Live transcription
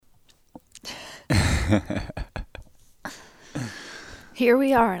Here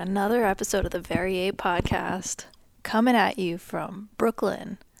we are in another episode of the Very 8 podcast, coming at you from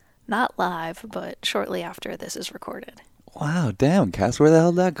Brooklyn. Not live, but shortly after this is recorded. Wow, damn, Cass, where the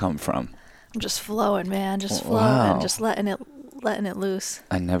hell did that come from? I'm just flowing, man. Just flowing. Wow. Just letting it loose.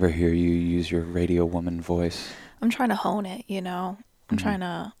 I never hear you use your radio woman voice. I'm trying to hone it, you know? I'm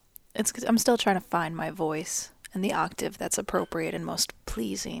still trying to find my voice and the octave that's appropriate and most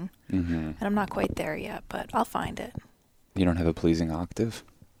pleasing. Mm-hmm. And I'm not quite there yet, but I'll find it. You don't have a pleasing octave?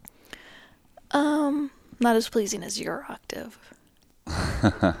 Not as pleasing as your octave.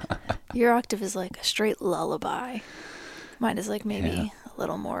 Your octave is like a straight lullaby. Mine is like maybe a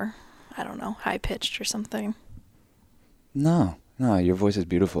little more, I don't know, high-pitched or something. No, your voice is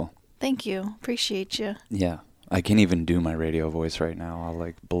beautiful. Thank you. Appreciate you. Yeah, I can't even do my radio voice right now. I'll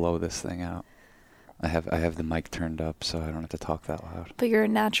like blow this thing out. I have the mic turned up so I don't have to talk that loud. But you're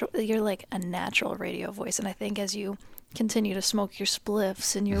like a natural radio voice, and I think as you continue to smoke your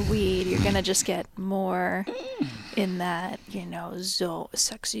spliffs and your weed, you're gonna just get more in that,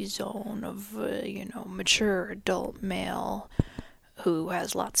 sexy zone of, mature adult male who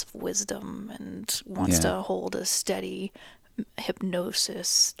has lots of wisdom and wants to hold a steady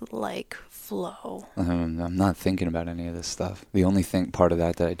hypnosis-like flow. I'm not thinking about any of this stuff. The only part of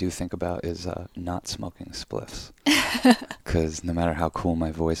that I do think about is not smoking spliffs. Because no matter how cool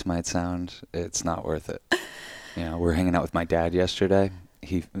my voice might sound, it's not worth it. We were hanging out with my dad yesterday.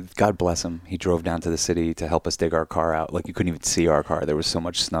 God bless him, he drove down to the city to help us dig our car out. Like, you couldn't even see our car. There was so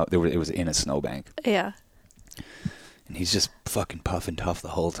much snow. It was in a snowbank. Yeah. And he's just fucking puffing tough the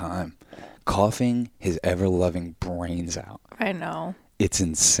whole time, coughing his ever-loving brains out. I know. It's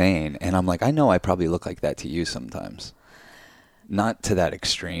insane. And I'm like, I know I probably look like that to you sometimes. Not to that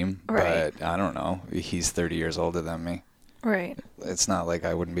extreme, right. But I don't know. He's 30 years older than me. Right. It's not like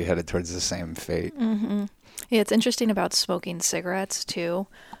I wouldn't be headed towards the same fate. Mm-hmm. Yeah, it's interesting about smoking cigarettes too,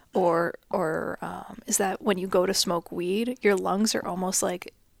 or is that when you go to smoke weed, your lungs are almost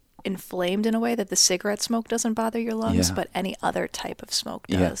like inflamed in a way that the cigarette smoke doesn't bother your lungs, but any other type of smoke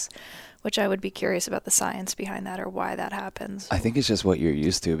does. Yeah. Which I would be curious about the science behind that or why that happens. I think it's just what you're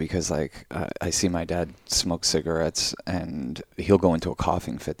used to because, like, I see my dad smoke cigarettes and he'll go into a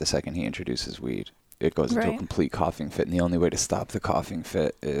coughing fit the second he introduces weed. It goes into a complete coughing fit, and the only way to stop the coughing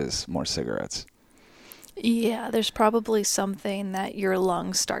fit is more cigarettes. Yeah, there's probably something that your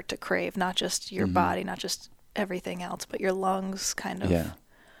lungs start to crave, not just your body, not just everything else, but your lungs kind of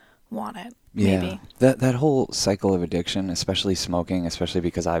want it. Maybe. Yeah, that whole cycle of addiction, especially smoking, especially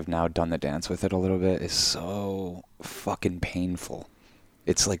because I've now done the dance with it a little bit, is so fucking painful.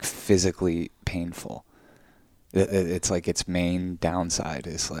 It's like physically painful. It's like its main downside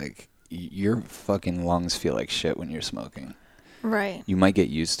is like your fucking lungs feel like shit when you're smoking. Right. You might get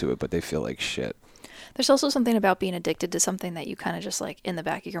used to it, but they feel like shit. There's also something about being addicted to something that you kind of just like in the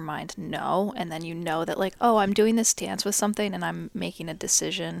back of your mind know, and then you know that like, oh, I'm doing this dance with something and I'm making a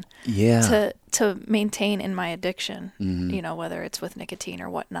decision to maintain in my addiction, whether it's with nicotine or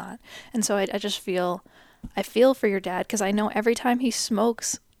whatnot. And so I feel for your dad because I know every time he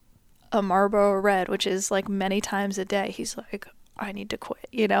smokes a Marlboro Red, which is like many times a day, he's like, I need to quit,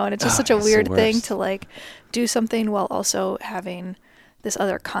 and it's just such a weird thing to like do something while also having this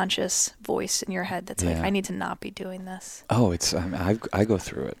other conscious voice in your head that's like, I need to not be doing this. Oh, it's I go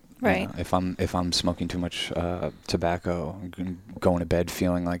through it. Right. If I'm smoking too much tobacco, going to bed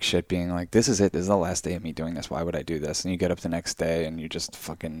feeling like shit, being like, this is it. This is the last day of me doing this. Why would I do this? And you get up the next day and you just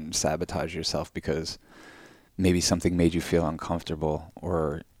fucking sabotage yourself because maybe something made you feel uncomfortable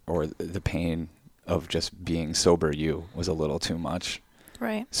or the pain of just being sober you was a little too much.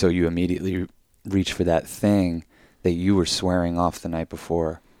 Right. So you immediately reach for that thing that you were swearing off the night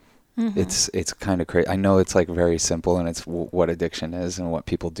before. Mm-hmm. It's kind of crazy. I know it's like very simple and it's what addiction is and what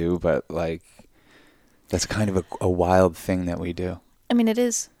people do, but like that's kind of a wild thing that we do. I mean, it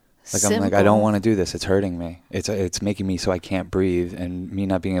is like simple. I'm like, I don't want to do this. It's hurting me. It's making me so I can't breathe, and me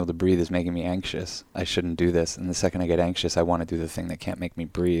not being able to breathe is making me anxious. I shouldn't do this. And the second I get anxious, I want to do the thing that can't make me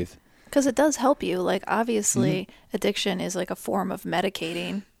breathe. Because it does help you. Like, obviously, addiction is like a form of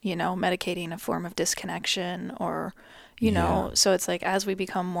medicating, medicating a form of disconnection or, so it's like as we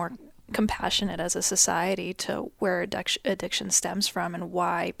become more compassionate as a society to where addiction stems from and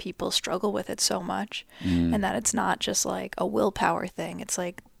why people struggle with it so much, and that it's not just like a willpower thing. It's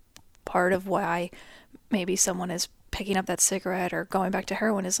like part of why maybe someone is picking up that cigarette or going back to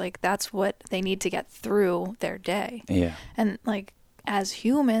heroin is like that's what they need to get through their day. Yeah. And like, as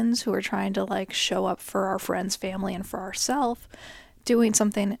humans who are trying to like show up for our friends, family, and for ourselves, doing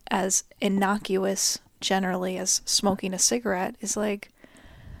something as innocuous generally as smoking a cigarette is like,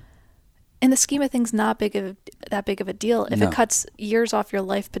 in the scheme of things, not that big of a deal. If No. it cuts years off your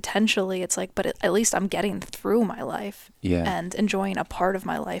life potentially, it's like, but at least I'm getting through my life Yeah. and enjoying a part of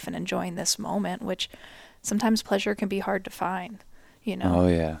my life and enjoying this moment, which sometimes pleasure can be hard to find, you know? Oh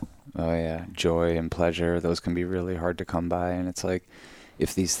yeah. Oh yeah. Joy and pleasure, those can be really hard to come by. And it's like,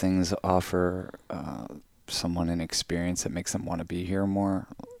 if these things offer someone an experience that makes them want to be here more,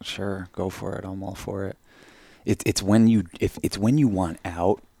 sure, go for it. I'm all for it. It's when you want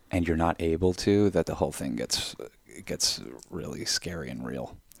out and you're not able to, that the whole thing gets really scary and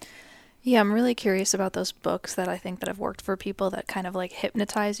real. Yeah, I'm really curious about those books that I think that have worked for people that kind of like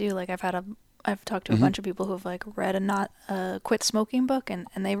hypnotize you. Like I've talked to a bunch of people who've like read a quit smoking book, and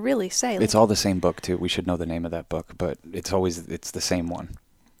they really say like, It's all the same book too. We should know the name of that book, but it's the same one.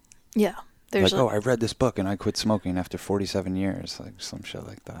 yeah, Like, I read this book and I quit smoking after 47 years, like some shit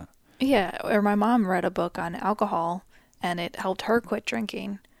like that. yeah, or my mom read a book on alcohol and it helped her quit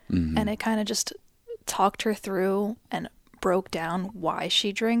drinking. Mm-hmm. And it kind of just talked her through and broke down why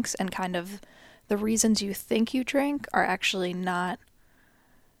she drinks, and kind of the reasons you think you drink are actually not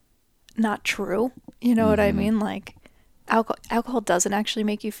true. You know what I mean? Like alcohol doesn't actually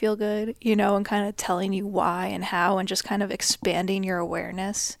make you feel good, you know, and kind of telling you why and how, and just kind of expanding your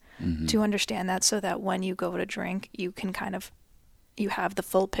awareness to understand that, so that when you go to drink, you can you have the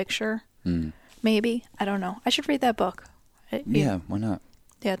full picture. Maybe. I don't know. I should read that book. Yeah, why not?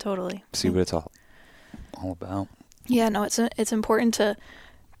 Yeah, totally. See what it's all about. Yeah, no, it's important to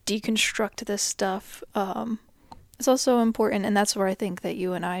deconstruct this stuff. It's also important, and that's where I think that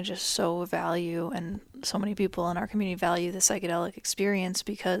you and I just so value, and so many people in our community value, the psychedelic experience,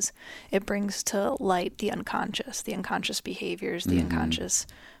 because it brings to light the unconscious behaviors, the unconscious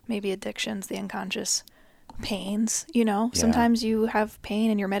maybe addictions, the unconscious pains, you know? Yeah. Sometimes you have pain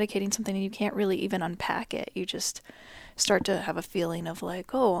and you're medicating something and you can't really even unpack it. You just start to have a feeling of like,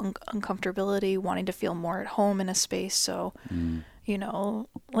 uncomfortability, wanting to feel more at home in a space. So, you know,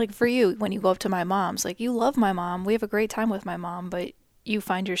 like for you, when you go up to my mom's, like you love my mom, we have a great time with my mom, but you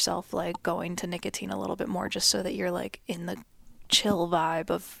find yourself like going to nicotine a little bit more just so that you're like in the chill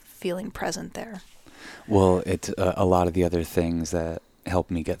vibe of feeling present there. Well, it's a lot of the other things that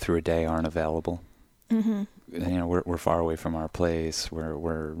help me get through a day aren't available. You know, we're far away from our place.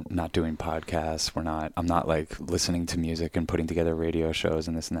 We're not doing podcasts. I'm not like listening to music and putting together radio shows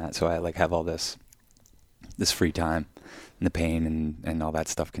and this and that. So I like have all this free time, and the pain and all that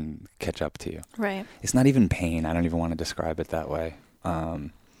stuff can catch up to you. Right. It's not even pain. I don't even want to describe it that way.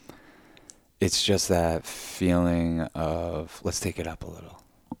 It's just that feeling of, let's take it up a little.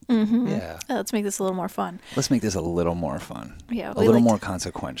 Yeah. Let's make this a little more fun. Let's make this a little more fun. Yeah. A little more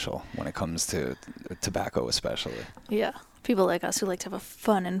consequential when it comes to tobacco, especially. Yeah. People like us who like to have a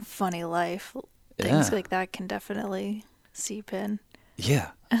fun and funny life, things like that can definitely seep in.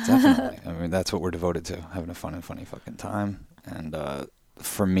 Yeah, definitely. I mean, that's what we're devoted to, having a fun and funny fucking time. And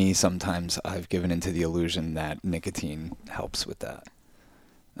for me, sometimes I've given into the illusion that nicotine helps with that.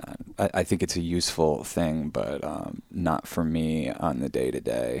 I think it's a useful thing, but not for me on the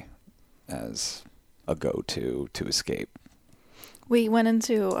day-to-day as a go-to to escape. We went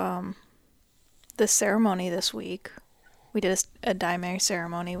into the ceremony this week. We did a daime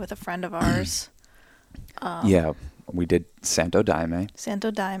ceremony with a friend of ours. Yeah, we did Santo Daime.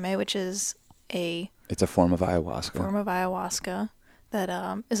 Santo Daime, which is It's a form of ayahuasca.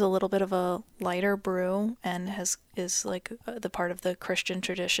 That is a little bit of a lighter brew and is like the part of the Christian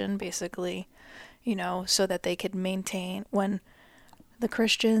tradition, basically, you know, so that they could maintain, when the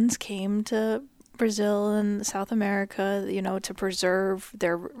Christians came to Brazil and South America, you know, to preserve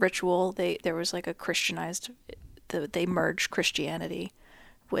their ritual, there was like a Christianized, they merged Christianity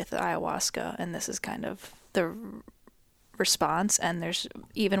with ayahuasca, and this is kind of the response. And there's,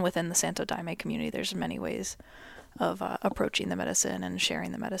 even within the Santo Daime community, there's many ways of approaching the medicine and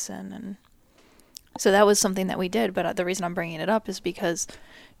sharing the medicine. And so that was something that we did. But the reason I'm bringing it up is because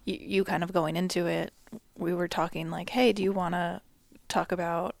you kind of going into it, we were talking like, hey, do you want to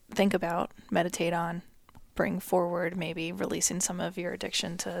think about, meditate on, bring forward maybe releasing some of your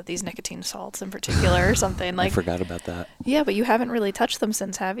addiction to these nicotine salts in particular or something like. I forgot about that. Yeah, but you haven't really touched them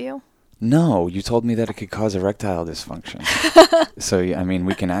since, have you? No, you told me that it could cause erectile dysfunction. So, I mean,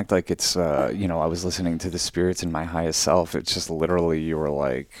 we can act like it's, you know, I was listening to the spirits in my highest self. It's just literally you were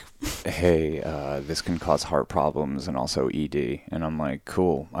like, hey, this can cause heart problems and also ED. And I'm like,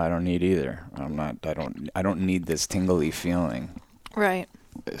 cool, I don't need either. I don't need this tingly feeling. Right.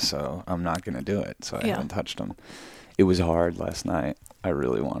 So I'm not going to do it. So I haven't touched them. It was hard last night. I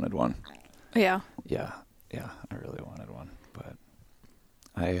really wanted one. Yeah. Yeah, I really wanted one. But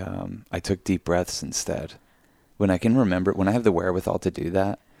I took deep breaths instead. When I can remember, when I have the wherewithal to do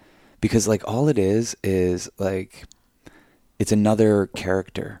that, Because like all it is like it's another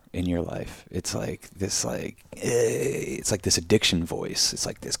character in your life. It's like this it's like this addiction voice. It's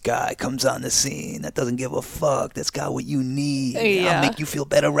like this guy comes on the scene that doesn't give a fuck. That's got what you need. Yeah. I'll make you feel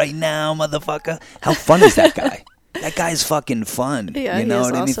better right now, motherfucker. How fun is that guy? That guy's fucking fun. Yeah, you know he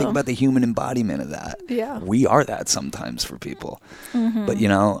is what I mean? Think awesome. about the human embodiment of that. Yeah. We are that sometimes for people. Mm-hmm. But you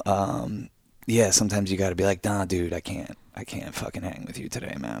know, yeah, sometimes you got to be like, nah, dude, I can't fucking hang with you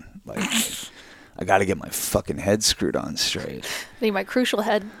today, man. Like, I got to get my fucking head screwed on straight. Need my crucial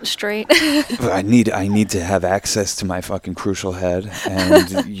head straight. I need to have access to my fucking crucial head,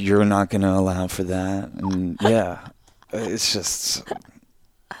 and you're not going to allow for that. And yeah, it's just,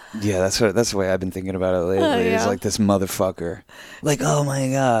 yeah, that's the way I've been thinking about it lately. Yeah. It's like this motherfucker. Like, oh my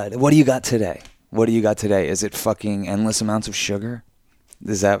God, what do you got today? What do you got today? Is it fucking endless amounts of sugar?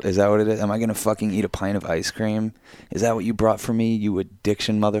 Is that what it is? Am I gonna fucking eat a pint of ice cream? Is that what you brought for me, you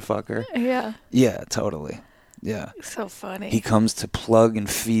addiction motherfucker? Yeah. Yeah, totally. Yeah. So funny. He comes to plug and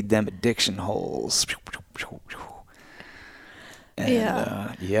feed them addiction holes.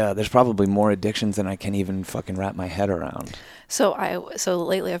 And, yeah, there's probably more addictions than I can even fucking wrap my head around. So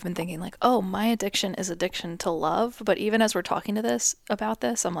lately I've been thinking like, oh, my addiction is addiction to love. But even as we're talking about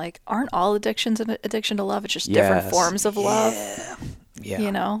this, I'm like, aren't all addictions an addiction to love? It's just different Yes. forms of love. Yeah.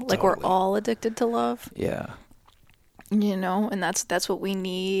 You know, like totally. we're all addicted to love. Yeah. You know, and that's what we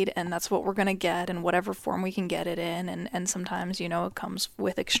need, and that's what we're gonna get in whatever form we can get it in. And sometimes, you know, it comes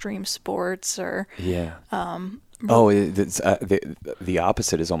with extreme sports or Yeah. The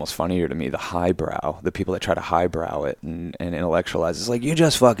opposite is almost funnier to me. The highbrow, the people that try to highbrow it and intellectualize. It's like, you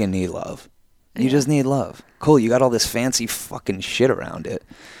just fucking need love. You just need love. Cool. You got all this fancy fucking shit around it.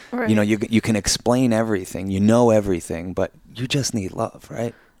 Right. You know, you can explain everything. You know everything, but you just need love,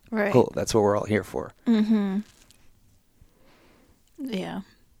 right? Right. Cool. That's what we're all here for. Mm-hmm. Yeah.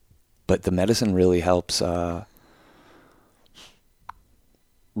 But the medicine really helps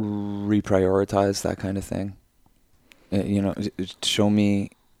reprioritize that kind of thing. You know, show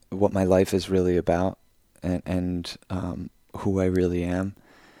me what my life is really about and who I really am.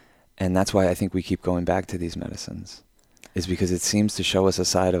 And that's why I think we keep going back to these medicines, is because it seems to show us a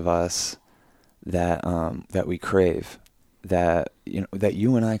side of us that we crave, that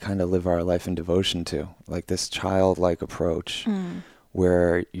you and I kind of live our life in devotion to, like this childlike approach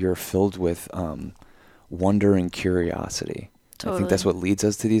where you're filled with wonder and curiosity. Totally. I think that's what leads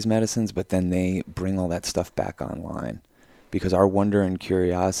us to these medicines, but then they bring all that stuff back online, because our wonder and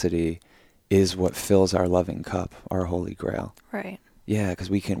curiosity is what fills our loving cup, our holy grail. Right. Yeah, because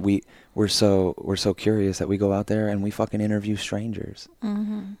we're so curious that we go out there and we fucking interview strangers,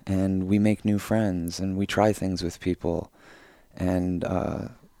 and we make new friends, and we try things with people, and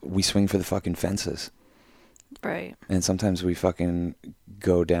we swing for the fucking fences. Right. And sometimes we fucking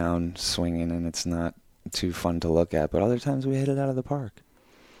go down swinging, and it's not too fun to look at, but other times we hit it out of the park.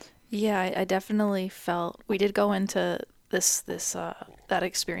 Yeah, I definitely felt we did go into that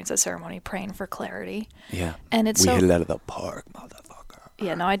experience, that ceremony, praying for clarity. Yeah, and it's we so hit it out of the park, motherfucker.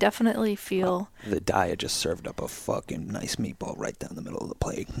 Yeah, no, I definitely feel. The Daya just served up a fucking nice meatball right down the middle of the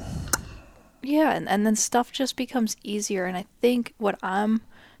plate. Yeah, and then stuff just becomes easier, and I think what I'm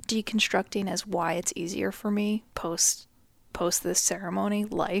deconstructing is why it's easier for me post this ceremony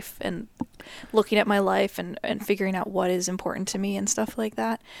life, and looking at my life and figuring out what is important to me and stuff like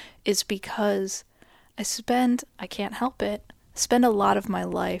that, is because I can't help it, spend a lot of my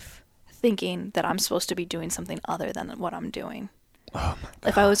life thinking that I'm supposed to be doing something other than what I'm doing. Oh my God.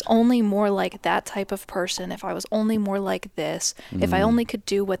 If I was only more like that type of person, if I was only more like this, if I only could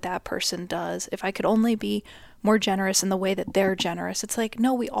do what that person does, if I could only be more generous in the way that they're generous. It's like,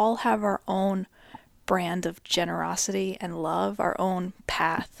 no, we all have our own brand of generosity and love, our own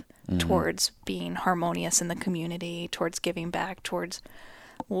path towards being harmonious in the community, towards giving back, towards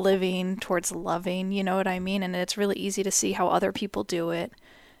living, towards loving, you know what I mean? And it's really easy to see how other people do it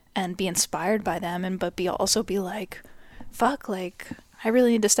and be inspired by them, but also be like, fuck, like, I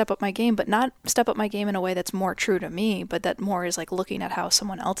really need to step up my game, but not step up my game in a way that's more true to me, but that more is like looking at how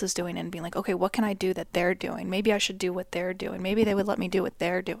someone else is doing and being like, okay, what can I do that they're doing? Maybe I should do what they're doing. Maybe they would let me do what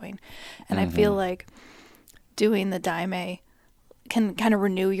they're doing. And I feel like doing the Daime can kind of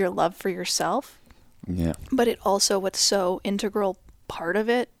renew your love for yourself. Yeah. But it also, what's so integral part of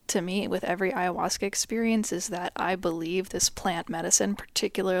it to me with every ayahuasca experience is that I believe this plant medicine,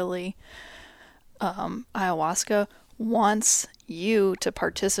 particularly ayahuasca, wants you to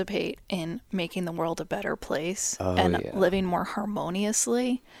participate in making the world a better place living more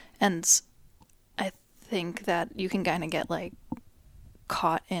harmoniously. And I think that you can kind of get like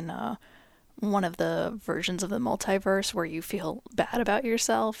caught in one of the versions of the multiverse where you feel bad about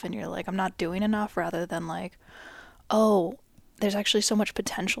yourself and you're like, I'm not doing enough, rather than like, oh, there's actually so much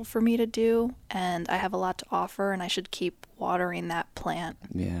potential for me to do and I have a lot to offer and I should keep watering that plant.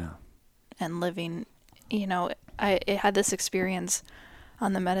 Yeah. And living, it had this experience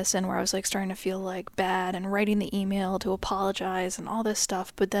on the medicine where I was like starting to feel like bad and writing the email to apologize and all this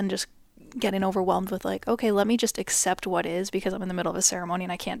stuff, but then just getting overwhelmed with like, okay, let me just accept what is, because I'm in the middle of a ceremony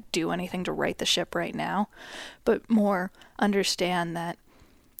and I can't do anything to right the ship right now, but more understand that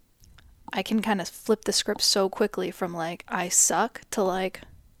I can kind of flip the script so quickly from like, I suck to like,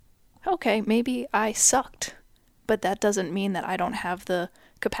 okay, maybe I sucked, but that doesn't mean that I don't have the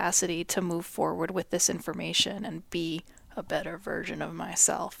capacity to move forward with this information and be a better version of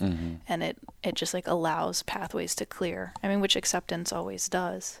myself. Mm-hmm. And it just like allows pathways to clear. I mean, which acceptance always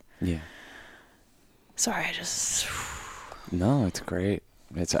does. Yeah. Sorry, I just... No, it's great.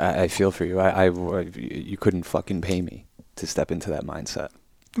 I feel for you. You couldn't fucking pay me to step into that mindset.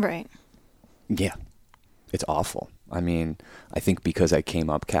 Right. Yeah. It's awful. I mean, I think because I came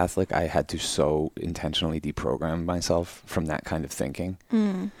up Catholic, I had to so intentionally deprogram myself from that kind of thinking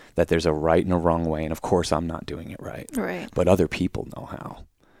that there's a right and a wrong way. And of course, I'm not doing it right. Right. But other people know how.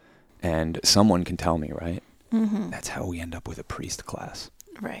 And someone can tell me, right? Mm-hmm. That's how we end up with a priest class.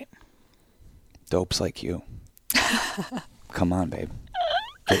 Right. Dopes like you. Come on, babe.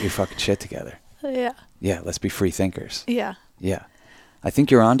 Get your fucking shit together. Yeah. Yeah, let's be free thinkers. Yeah. Yeah. I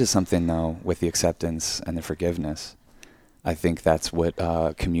think you're onto something, though, with the acceptance and the forgiveness. I think that's what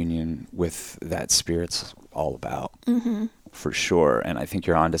communion with that spirit's all about, for sure. And I think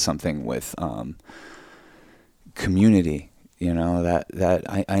you're onto something with community. You know, that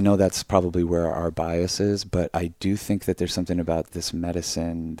I know that's probably where our bias is, but I do think that there's something about this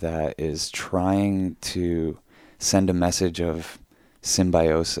medicine that is trying to send a message of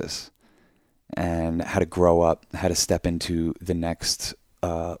symbiosis and how to grow up, how to step into the next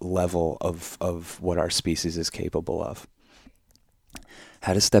level of what our species is capable of.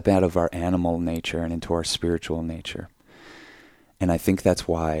 How to step out of our animal nature and into our spiritual nature. And I think that's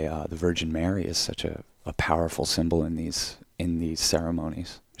why the Virgin Mary is such a powerful symbol in these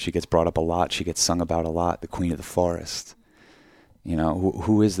ceremonies. She gets brought up a lot. She gets sung about a lot. The Queen of the Forest. You know,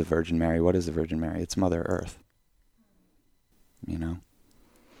 who is the Virgin Mary? What is the Virgin Mary? It's Mother Earth. You know?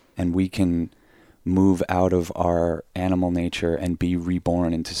 And we can move out of our animal nature and be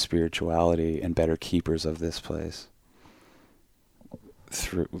reborn into spirituality and better keepers of this place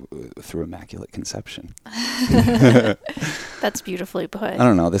through Immaculate Conception. That's beautifully put. I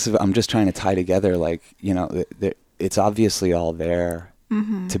don't know. I'm just trying to tie together, like, you know, it's obviously all there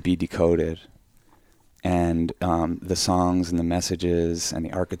to be decoded. And the songs and the messages and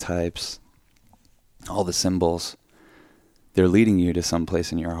the archetypes, all the symbols, they're leading you to some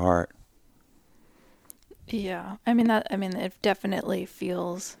place in your heart. Yeah. I mean, it definitely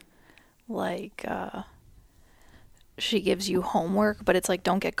feels like she gives you homework, but it's like,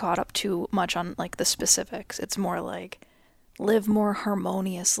 don't get caught up too much on like the specifics. It's more like, live more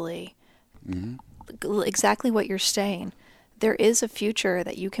harmoniously. Exactly what you're saying. There is a future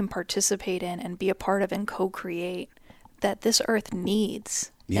that you can participate in and be a part of and co-create that this earth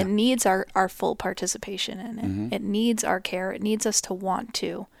needs. Yeah. It needs our full participation in it. It needs our care. It needs us to want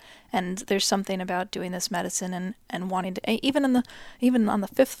to. And there's something about doing this medicine and wanting to, even on the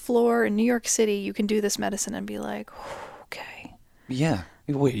 5th floor in New York City, you can do this medicine and be like, okay. Yeah.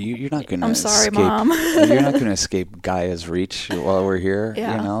 Wait, you're not going to I'm sorry, escape, Mom. You're not going to escape Gaia's reach while we're here.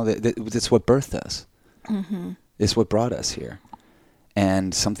 Yeah. You know, that's what birthed us. It's what brought us here.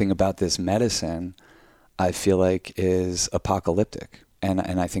 And something about this medicine, I feel like, is apocalyptic. And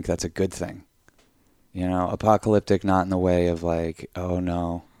I think that's a good thing. You know, apocalyptic not in the way of like, oh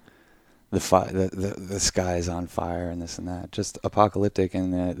no, the sky is on fire and this and that. Just apocalyptic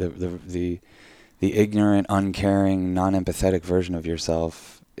in the ignorant, uncaring, non-empathetic version of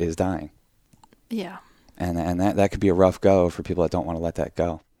yourself is dying. Yeah. And that could be a rough go for people that don't want to let that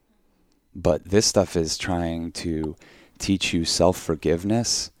go. But this stuff is trying to teach you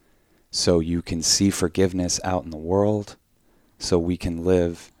self-forgiveness so you can see forgiveness out in the world, so we can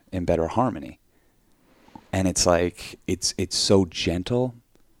live in better harmony. And it's like, it's so gentle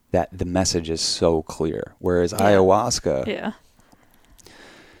that the message is so clear. Whereas ayahuasca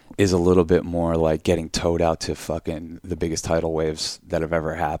is a little bit more like getting towed out to fucking the biggest tidal waves that have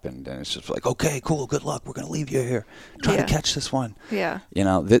ever happened. And it's just like, okay, cool, good luck. We're going to leave you here. Try to catch this one. Yeah. You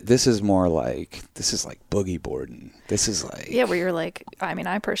know, this is more like, this is like boogie boarding. This is like... Yeah, where you're like, I mean,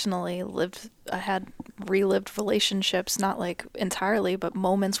 I personally had relived relationships, not like entirely, but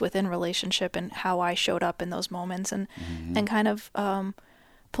moments within relationship and how I showed up in those moments and kind of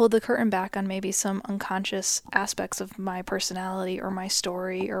pulled the curtain back on maybe some unconscious aspects of my personality or my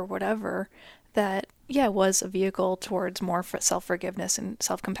story or whatever that, yeah, was a vehicle towards more self-forgiveness and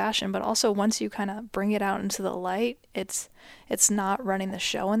self-compassion. But also once you kind of bring it out into the light, it's not running the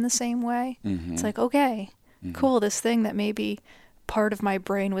show in the same way. Mm-hmm. It's like, okay, Mm-hmm. cool, this thing that maybe part of my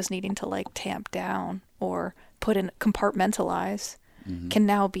brain was needing to like tamp down or put in, compartmentalize, Mm-hmm. can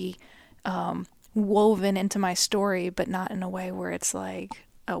now be woven into my story, but not in a way where it's like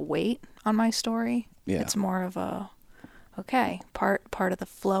a weight on my story. Yeah. It's more of a, okay, part of the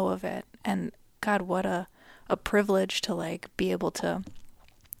flow of it. And God, what a privilege to like be able to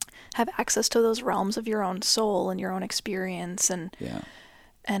have access to those realms of your own soul and your own experience. And Yeah.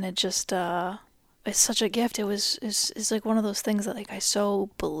 and it just it's such a gift. It's like one of those things that like I so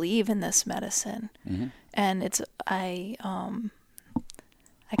believe in this medicine. Mm-hmm. And I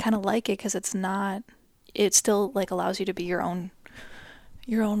kind of like it because it still like allows you to be your own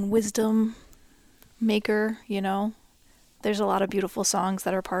wisdom maker, you know. There's a lot of beautiful songs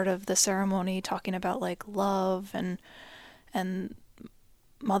that are part of the ceremony talking about like love and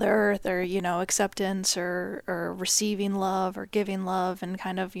Mother Earth, or, you know, acceptance or receiving love or giving love, and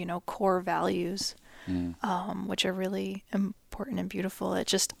kind of, you know, core values, which are really important and beautiful.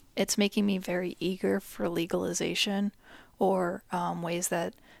 It's making me very eager for legalization or ways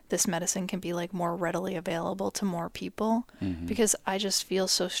that this medicine can be like more readily available to more people, because I just feel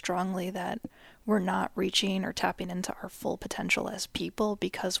so strongly that we're not reaching or tapping into our full potential as people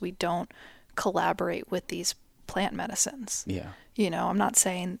because we don't collaborate with these plant medicines. Yeah. You know, I'm not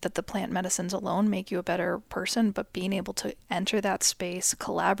saying that the plant medicines alone make you a better person, but being able to enter that space,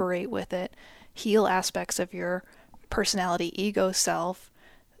 collaborate with it, heal aspects of your personality, ego self,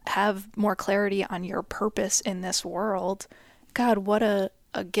 have more clarity on your purpose in this world. God, what a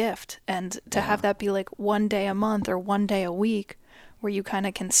gift. And to have that be like one day a month or one day a week where you kind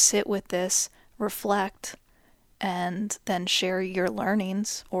of can sit with this, reflect, and then share your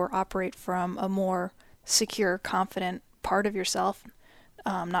learnings or operate from a more secure, confident part of yourself,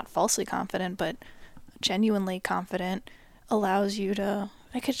 not falsely confident, but genuinely confident, allows you to,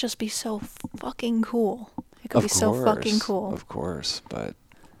 it could just be so fucking cool. It could be so fucking cool. Of course, but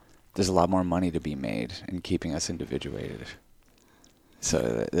there's a lot more money to be made in keeping us individuated.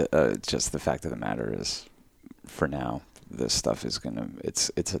 So just the fact of the matter is, for now, this stuff is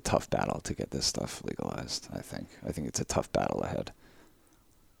it's a tough battle to get this stuff legalized, I think. I think it's a tough battle ahead.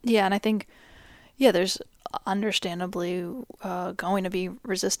 Yeah, and I think, yeah, there's understandably going to be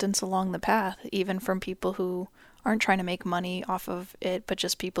resistance along the path, even from people who aren't trying to make money off of it, but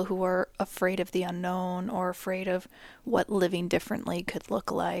just people who are afraid of the unknown or afraid of what living differently could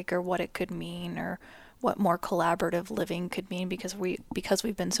look like or what it could mean or what more collaborative living could mean, because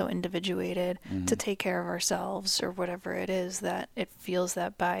we've been so individuated to take care of ourselves or whatever it is, that it feels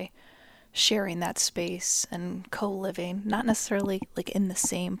that by sharing that space and co-living, not necessarily like in the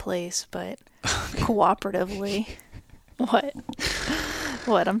same place, but cooperatively.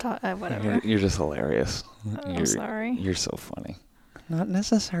 What I'm talking, whatever. You're just hilarious. I'm sorry. You're so funny. Not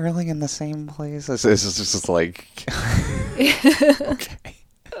necessarily in the same place. It's just like, okay.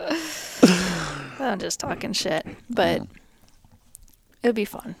 I'm just talking shit, but it would be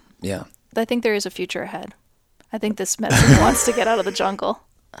fun. Yeah. I think there is a future ahead. I think this medicine wants to get out of the jungle.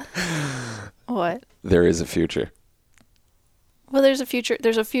 What? There is a future. Well, there's a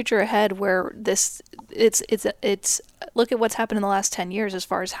future ahead where it's look at what's happened in the last 10 years as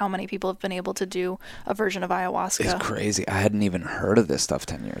far as how many people have been able to do a version of ayahuasca. It's crazy. I hadn't even heard of this stuff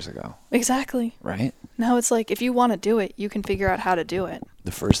 10 years ago. Exactly. Right? Now it's like, if you want to do it, you can figure out how to do it.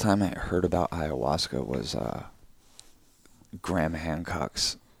 The first time I heard about ayahuasca was Graham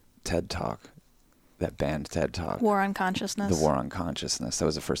Hancock's TED Talk, that band TED Talk. War on Consciousness. The War on Consciousness. That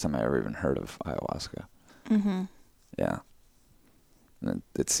was the first time I ever even heard of ayahuasca. Mm-hmm. Yeah. And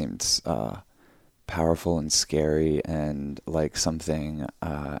it seemed powerful and scary and like something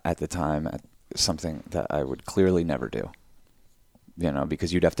at the time, something that I would clearly never do. You know,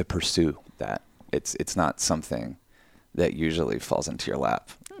 because you'd have to pursue that. It's not something that usually falls into your lap.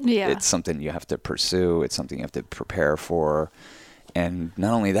 Yeah. It's something you have to pursue. It's something you have to prepare for. And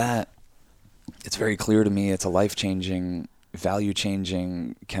not only that, it's very clear to me it's a life-changing,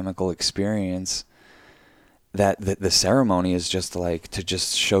 value-changing chemical experience, that the ceremony is just like to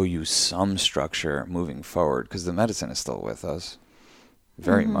just show you some structure moving forward, because the medicine is still with us,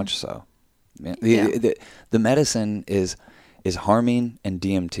 very much so. The medicine is harmine and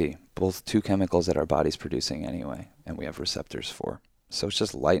DMT, both two chemicals that our body's producing anyway, and we have receptors for. So it's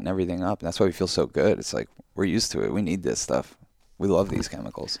just lighting everything up, and that's why we feel so good. It's like we're used to it. We need this stuff. We love these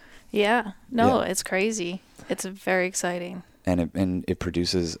chemicals. Yeah. No, It's crazy. It's very exciting. and it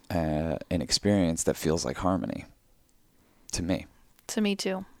produces an experience that feels like harmony to me. To me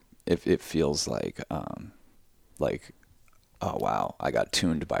too. It feels like oh wow, I got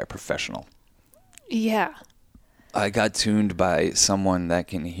tuned by a professional. Yeah. I got tuned by someone that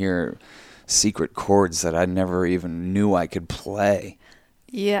can hear secret chords that I never even knew I could play.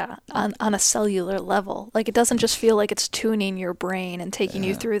 Yeah, on a cellular level. Like, it doesn't just feel like it's tuning your brain and taking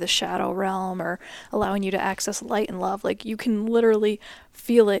you through the shadow realm or allowing you to access light and love. Like, you can literally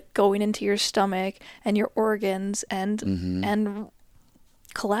feel it going into your stomach and your organs and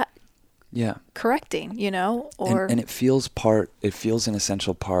correcting, you know? Or and it feels an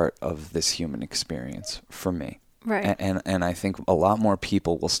essential part of this human experience for me. Right. And I think a lot more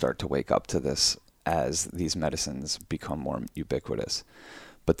people will start to wake up to this as these medicines become more ubiquitous.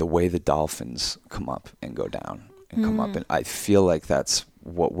 But the way the dolphins come up and go down and come up, and I feel like that's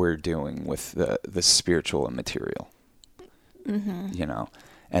what we're doing with the spiritual and material. You know,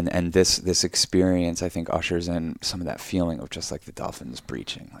 and this experience, I think, ushers in some of that feeling of just like the dolphins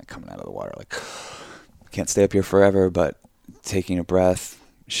breaching, like coming out of the water, like can't stay up here forever, but taking a breath,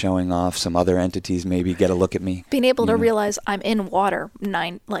 showing off some other entities, maybe get a look at me. Being able to realize I'm in water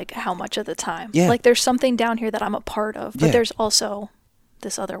how much of the time. Yeah. Like, there's something down here that I'm a part of, but there's also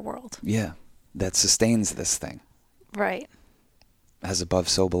this other world. Yeah. That sustains this thing. Right. As above,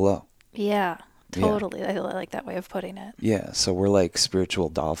 so below. Yeah, totally. Yeah. I like that way of putting it. Yeah. So we're like spiritual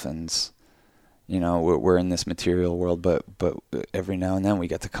dolphins. You know, we're in this material world, but every now and then we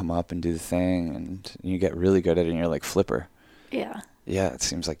get to come up and do the thing, and you get really good at it, and you're like Flipper. Yeah. Yeah, it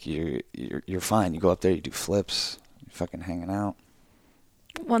seems like you're fine. You go up there, you do flips, you're fucking hanging out.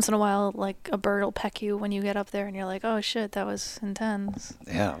 Once in a while, like, a bird will peck you when you get up there, and you're like, oh shit, that was intense.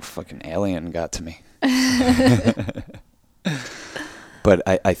 Yeah, a fucking alien got to me. But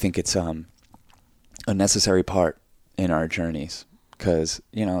I think it's a necessary part in our journeys, because,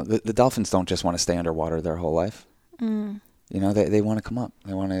 you know, the dolphins don't just want to stay underwater their whole life. You know, they want to come up.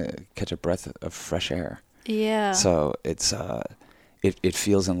 They want to catch a breath of fresh air. Yeah. So it's it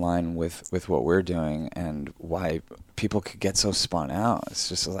feels in line with what we're doing and why people could get so spun out. It's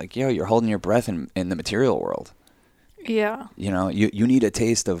just like, yo, you're holding your breath in the material world. Yeah. You know, you need a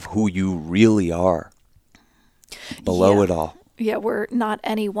taste of who you really are below it all. Yeah, where not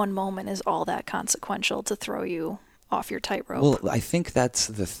any one moment is all that consequential to throw you off your tightrope. Well, I think that's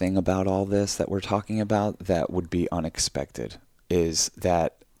the thing about all this that we're talking about that would be unexpected, is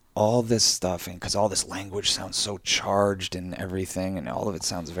that all this stuff, and because all this language sounds so charged and everything, and all of it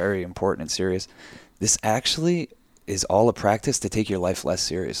sounds very important and serious, this actually is all a practice to take your life less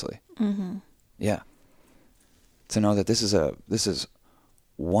seriously. Yeah. To know that this is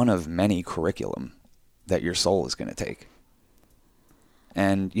one of many curriculum that your soul is going to take.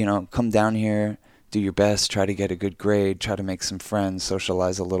 And, you know, come down here, do your best, try to get a good grade, try to make some friends,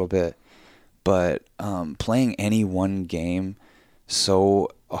 socialize a little bit. But playing any one game so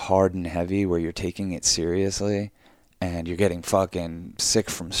hard and heavy where you're taking it seriously and you're getting fucking sick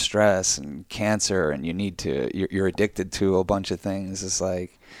from stress and cancer and you're addicted to a bunch of things, it's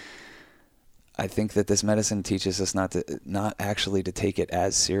like, I think that this medicine teaches us not actually to take it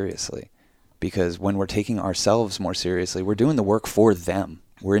as seriously. Because when we're taking ourselves more seriously, we're doing the work for them.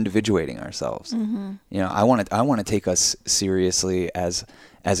 We're individuating ourselves. You know, I want to take us seriously as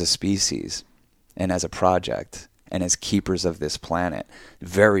a species and as a project and as keepers of this planet.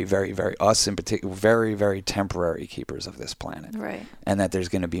 Very, very, very, us in particular, very, very temporary keepers of this planet. Right. And that there's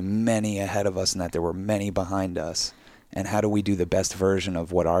going to be many ahead of us and that there were many behind us. And how do we do the best version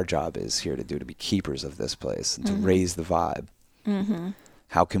of what our job is here to do, to be keepers of this place and to raise the vibe?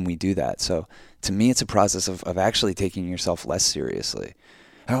 How can we do that? So to me, it's a process of actually taking yourself less seriously.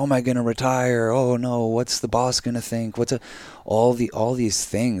 How am I going to retire? Oh no, what's the boss going to think? All these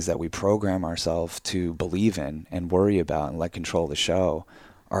things that we program ourselves to believe in and worry about and let control the show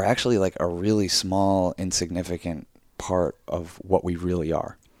are actually like a really small, insignificant part of what we really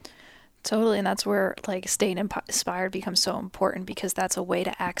are. Totally, and that's where like staying inspired becomes so important, because that's a way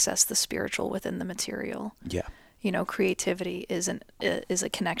to access the spiritual within the material. Yeah. You know, creativity is a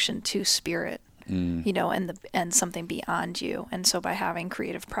connection to spirit, you know, and something beyond you. And so by having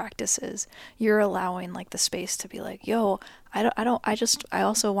creative practices, you're allowing like the space to be like, yo, I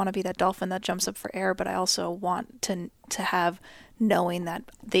also want to be that dolphin that jumps up for air, but I also want to have knowing that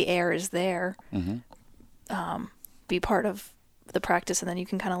the air is there, be part of the practice. And then you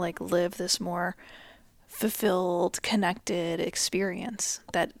can kind of like live this more fulfilled, connected experience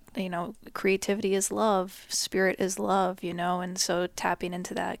that, you know, creativity is love, spirit is love, you know, and so tapping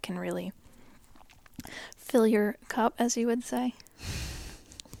into that can really fill your cup, as you would say.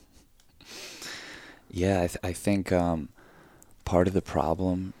 Yeah, I think part of the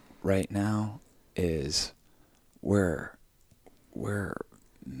problem right now is we're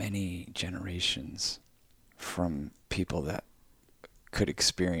many generations from people that could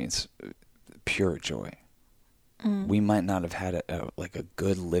experience pure joy. We might not have had a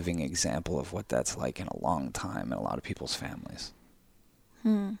good living example of what that's like in a long time in a lot of people's families.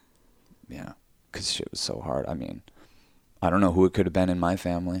 Yeah, because shit was so hard. I mean, I don't know who it could have been in my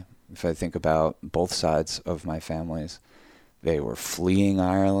family. If I think about both sides of my families, they were fleeing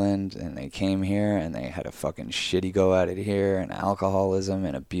Ireland and they came here and they had a fucking shitty go at it here, and alcoholism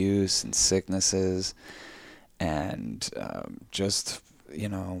and abuse and sicknesses and just,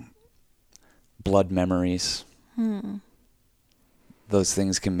 blood memories. Those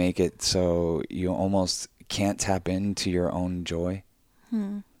things can make it so you almost can't tap into your own joy.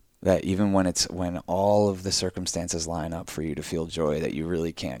 That even when all of the circumstances line up for you to feel joy, that you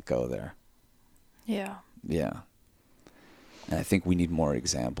really can't go there. Yeah. Yeah. And I think we need more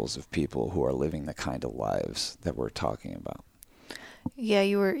examples of people who are living the kind of lives that we're talking about. Yeah,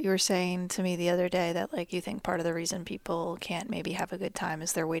 you were saying to me the other day that like you think part of the reason people can't maybe have a good time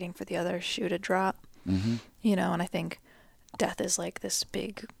is they're waiting for the other shoe to drop. And I think death is like this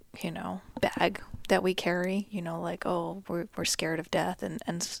big, bag that we carry, like, oh, we're scared of death,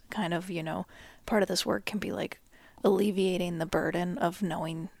 and kind of, part of this work can be like alleviating the burden of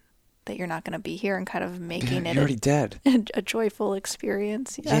knowing that you're not going to be here and kind of making it you're already dead. A joyful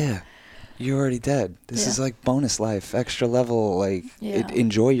experience. Yeah. You're already dead. This is like bonus life, extra level, like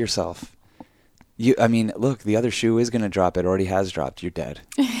enjoy yourself. Look, the other shoe is going to drop. It already has dropped. You're dead.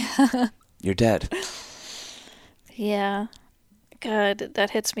 You're dead. Yeah. God,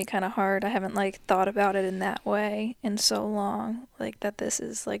 that hits me kind of hard. I haven't thought about it in that way in so long. That this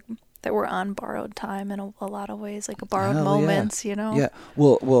is that we're on borrowed time in a lot of ways, like a borrowed moments, Yeah.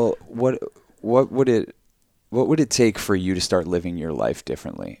 Well, what would it take for you to start living your life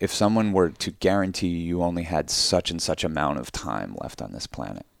differently? If someone were to guarantee you only had such and such amount of time left on this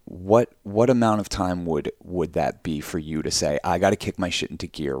planet, what amount of time would that be for you to say, I got to kick my shit into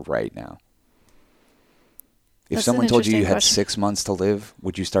gear right now? If someone told you had 6 months to live,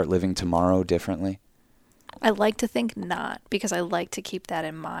 would you start living tomorrow differently? I like to think not, because I like to keep that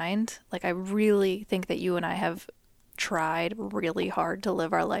in mind. I really think that you and I have tried really hard to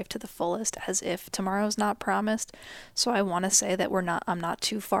live our life to the fullest as if tomorrow's not promised. So I want to say that I'm not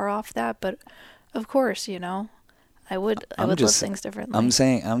too far off that, but of course, I would live things differently. I'm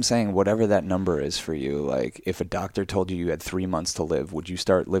saying whatever that number is for you, if a doctor told you had 3 months to live, would you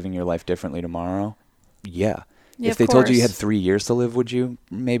start living your life differently tomorrow? Yeah. If they told you you had 3 years to live, would you?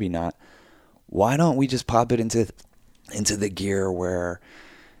 Maybe not. Why don't we just pop it into the gear where,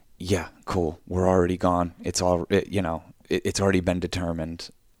 yeah, cool, we're already gone. It's it's already been determined,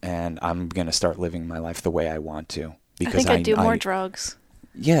 and I'm gonna start living my life the way I want to. Because I think I'd do more drugs.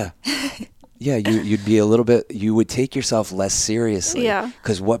 Yeah. Yeah, you'd be you would take yourself less seriously. Yeah.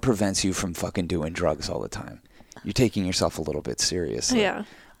 Because what prevents you from fucking doing drugs all the time? You're taking yourself a little bit seriously. Yeah.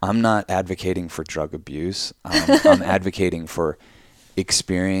 I'm not advocating for drug abuse. I'm advocating for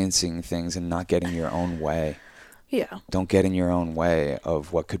experiencing things and not getting your own way. Yeah. Don't get in your own way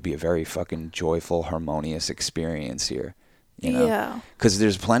of what could be a very fucking joyful, harmonious experience here. Yeah. Because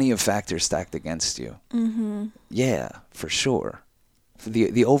there's plenty of factors stacked against you. Mm-hmm. Yeah, for sure.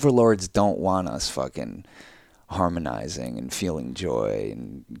 The overlords don't want us fucking harmonizing and feeling joy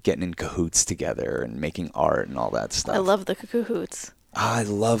and getting in cahoots together and making art and all that stuff. I love the cahoots. I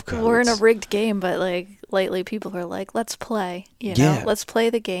love cahoots. We're in a rigged game, but lately people are like, let's play. Let's play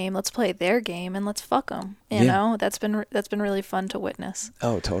the game. Let's play their game, and let's fuck them. You know, that's been really fun to witness.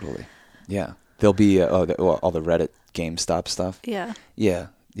 Oh, totally. Yeah, there'll be all the Reddit GameStop stuff. Yeah. Yeah.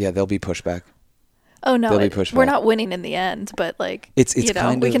 There'll be pushback. Oh no, we're not winning in the end, but it's we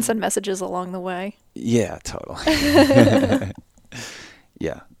can send messages along the way. Yeah, totally.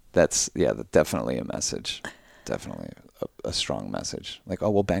 That's definitely a message. Definitely a strong message.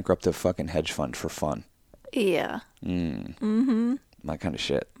 We'll bankrupt a fucking hedge fund for fun. Yeah. Mm-hmm. My kind of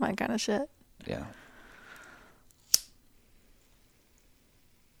shit. My kind of shit. Yeah.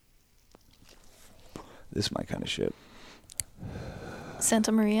 This is my kind of shit.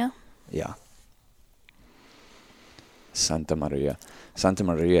 Santa Maria? Yeah. Santa Maria. Santa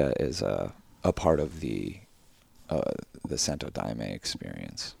Maria is a part of the Santo Daime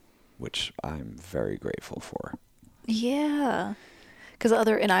experience, which I'm very grateful for. Yeah. Because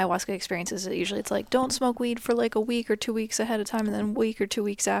in ayahuasca experiences, usually it's don't smoke weed for a week or 2 weeks ahead of time, and then a week or 2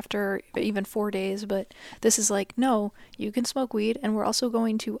 weeks after, even 4 days. But this is no, you can smoke weed, and we're also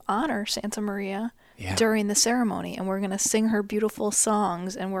going to honor Santa Maria during the ceremony, and we're going to sing her beautiful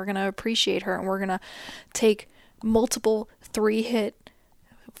songs, and we're going to appreciate her, and we're going to take multiple 3-hit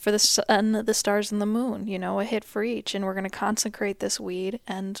for the sun, the stars, and the moon, you know, a hit for each. And we're going to consecrate this weed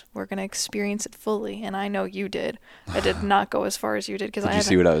and we're going to experience it fully. And I know you did. I did not go as far as you did because Did you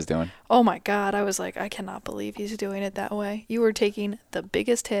see what I was doing? Oh my God. I was like, I cannot believe he's doing it that way. You were taking the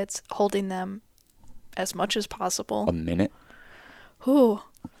biggest hits, holding them as much as possible. A minute? Whew.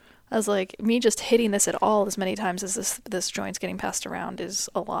 I was like, me just hitting this at all as many times as this joint's getting passed around is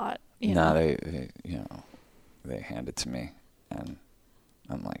a lot. You know? They hand it to me and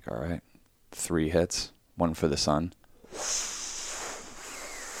I'm like, all right, 3 hits, 1 for the sun.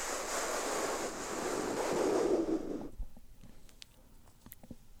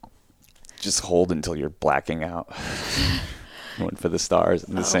 Just hold until you're blacking out. 1 for the stars,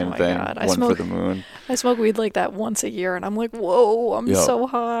 and the same thing. God. 1 for the moon. I smoke weed like that once a year, and I'm like, whoa, I'm so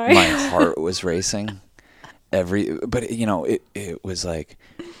high. My heart was racing. But it was like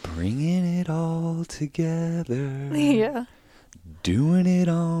bringing it all together. Yeah. Doing it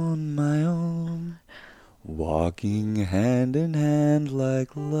on my own, walking hand in hand like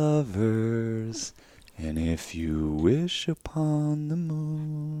lovers. And if you wish upon the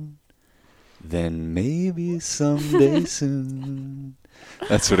moon, then maybe someday soon.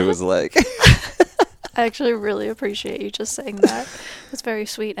 That's what it was like. I actually really appreciate you just saying that. It's very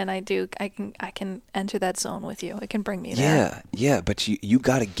sweet, and I can enter that zone with you. It can bring me there. Yeah, but you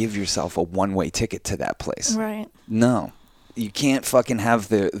got to give yourself a one-way ticket to that place. Right. No. You can't fucking have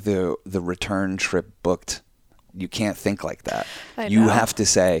the return trip booked. You can't think like that. You have to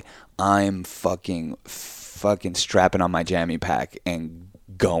say, I'm fucking strapping on my jammy pack and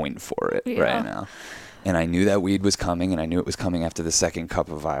going for it right now. And I knew that weed was coming, and I knew it was coming after the second cup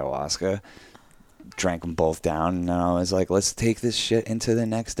of ayahuasca. Drank them both down, and I was like, let's take this shit into the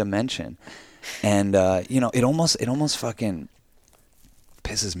next dimension. And, it almost fucking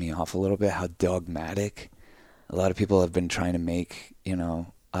pisses me off a little bit how dogmatic a lot of people have been trying to make,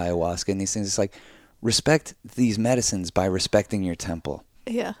 ayahuasca and these things. It's like, respect these medicines by respecting your temple.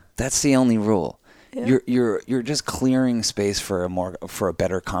 Yeah. That's the only rule. Yeah. You're just clearing space for a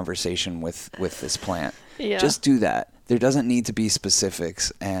better conversation with this plant. Yeah. Just do that. There doesn't need to be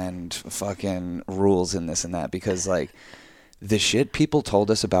specifics and fucking rules in this and that, because like the shit people told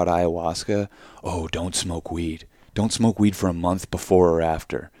us about ayahuasca, don't smoke weed. Don't smoke weed for a month before or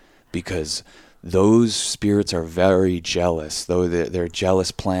after, because those spirits are very jealous. Though they're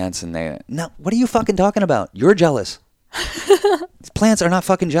jealous plants, and what are you fucking talking about? You're jealous. These plants are not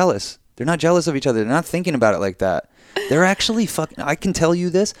fucking jealous. They're not jealous of each other. They're not thinking about it like that. They're actually I can tell you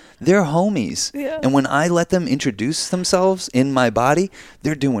this, they're homies. Yeah. And when I let them introduce themselves in my body,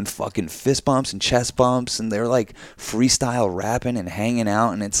 they're doing fucking fist bumps and chest bumps, and they're like freestyle rapping and hanging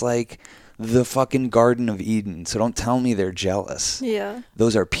out, and it's like the fucking Garden of Eden. So don't tell me they're jealous. Yeah.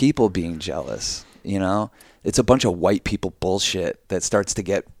 Those are people being jealous, It's a bunch of white people bullshit that starts to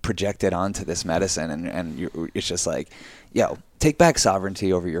get projected onto this medicine, and it's just like, take back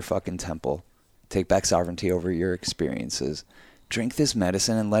sovereignty over your fucking temple. Take back sovereignty over your experiences. Drink this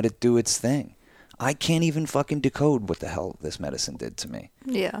medicine and let it do its thing. I can't even fucking decode what the hell this medicine did to me.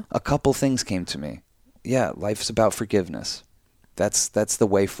 Yeah. A couple things came to me. Yeah, life's about forgiveness. That's the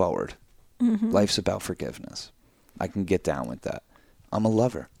way forward. Mm-hmm. Life's about forgiveness. I can get down with that. I'm a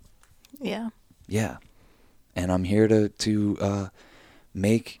lover. Yeah. Yeah. And I'm here to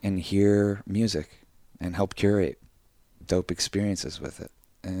make and hear music and help curate dope experiences with it.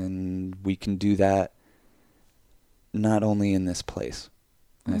 And we can do that not only in this place.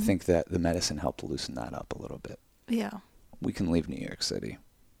 And I think that the medicine helped loosen that up a little bit. Yeah. We can leave New York City.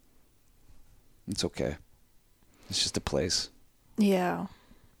 It's okay. It's just a place. Yeah.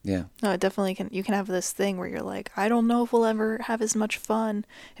 Yeah. No, it definitely can. You can have this thing where you're like, I don't know if we'll ever have as much fun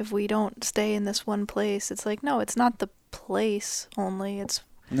if we don't stay in this one place. It's like, no, it's not the place only. It's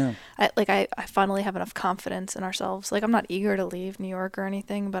no. I finally have enough confidence in ourselves. Like, I'm not eager to leave New York or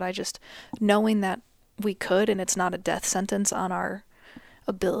anything, but I just knowing that we could, and it's not a death sentence on our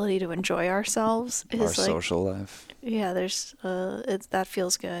ability to enjoy ourselves is our like social life. Yeah, there's that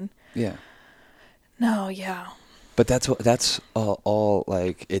feels good. Yeah. No, yeah. But that's all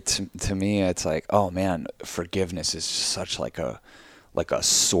like it to me. It's like, oh man, forgiveness is such like a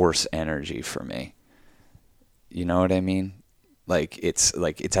source energy for me. You know what I mean? Like it's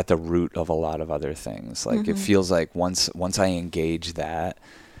at the root of a lot of other things. Like it feels like once I engage that,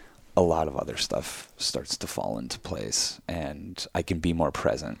 a lot of other stuff starts to fall into place, and I can be more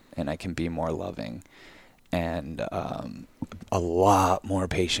present, and I can be more loving, and a lot more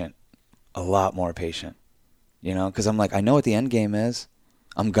patient. Because I'm like, I know what the end game is.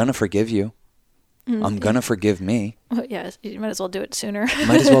 I'm gonna forgive you. I'm going to forgive me. Well, yeah, you might as well do it sooner.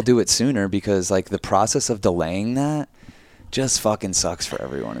 Might as well do it sooner, because like the process of delaying that just fucking sucks for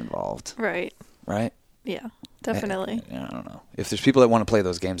everyone involved. Right. Right? Yeah, definitely. I don't know. If there's people that want to play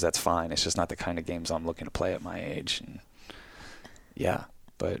those games, that's fine. It's just not the kind of games I'm looking to play at my age. And yeah,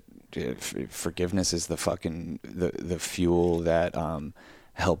 but forgiveness is the fucking the fuel that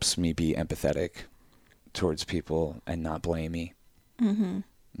helps me be empathetic towards people and not blamey.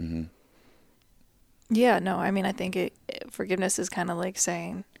 Yeah, no, I mean, I think forgiveness is kind of like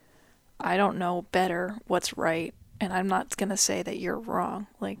saying, I don't know better what's right, and I'm not going to say that you're wrong.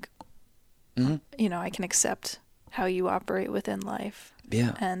 Like, you know, I can accept how you operate within life.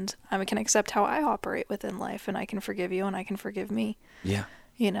 Yeah. And I can accept how I operate within life, and I can forgive you, and I can forgive me. Yeah.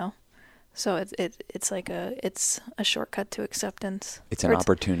 You know? So it's like it's a shortcut to acceptance. It's an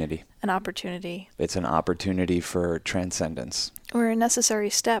opportunity. An opportunity. It's an opportunity for transcendence. Or a necessary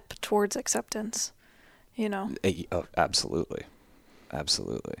step towards acceptance. You know? Oh, absolutely.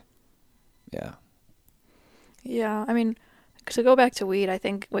 Absolutely. Yeah. Yeah, I mean, to go back to weed, I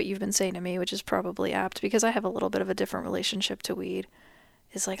think what you've been saying to me, which is probably apt, because I have a little bit of a different relationship to weed,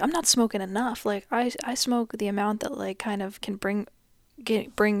 is like, I'm not smoking enough. Like, I smoke the amount that, like, kind of can bring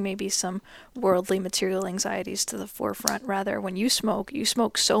maybe some worldly material anxieties to the forefront. Rather, when you smoke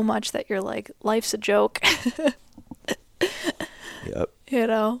so much that you're like, life's a joke. Yep. You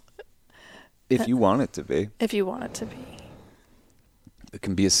know? If you want it to be. If you want it to be. It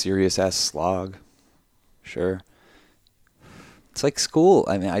can be a serious-ass slog. Sure. It's like school.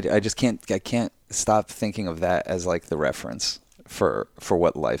 I mean, I just can't stop thinking of that as like the reference for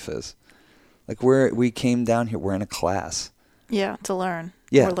what life is. Like we came down here, we're in a class. Yeah, to learn.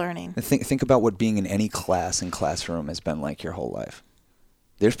 Yeah. We're learning. Think about what being in any class and classroom has been like your whole life.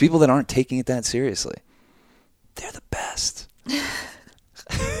 There's people that aren't taking it that seriously. They're the best.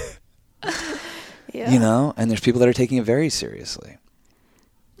 Yeah. You know? And there's people that are taking it very seriously.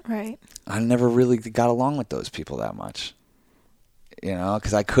 Right. I never really got along with those people that much. You know,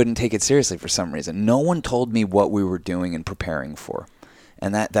 because I couldn't take it seriously for some reason. No one told me what we were doing and preparing for.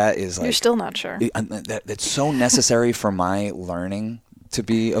 And that is like... You're still not sure. That's so necessary for my learning to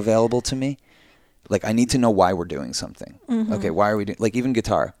be available to me. Like, I need to know why we're doing something. Mm-hmm. Okay, why are we doing... Like, even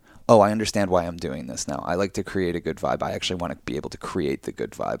guitar. Oh, I understand why I'm doing this now. I like to create a good vibe. I actually want to be able to create the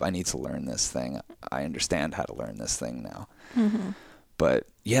good vibe. I need to learn this thing. I understand how to learn this thing now. Mm-hmm. But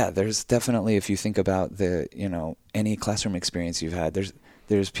yeah, there's definitely, if you think about any classroom experience you've had,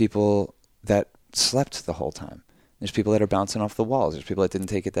 there's people that slept the whole time. There's people that are bouncing off the walls. There's people that didn't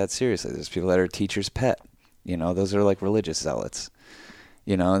take it that seriously. There's people that are teacher's pet. You know, those are like religious zealots.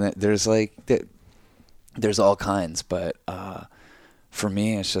 You know, and there's all kinds. But for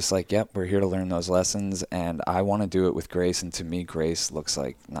me, it's just like, yep, we're here to learn those lessons, and I want to do it with grace. And to me, grace looks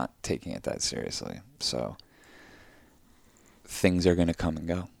like not taking it that seriously. So things are going to come and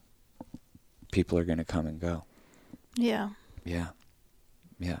go. People are going to come and go. Yeah. Yeah.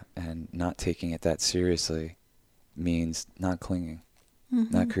 Yeah. And not taking it that seriously means not clinging,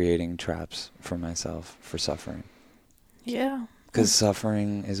 not creating traps for myself for suffering. Yeah. Because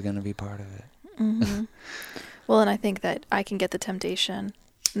suffering is going to be part of it. Mm-hmm. Well, and I think that I can get the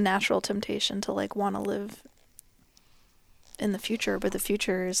natural temptation to like want to live in the future, but the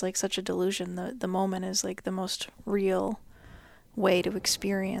future is like such a delusion. The moment is like the most real way to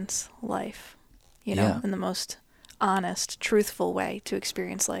experience life, you know, and the most honest, truthful way to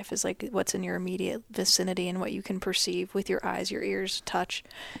experience life is like what's in your immediate vicinity and what you can perceive with your eyes, your ears, touch,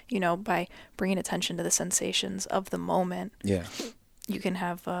 you know, by bringing attention to the sensations of the moment. Yeah. You can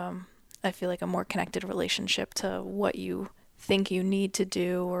have, I feel like, a more connected relationship to what you think you need to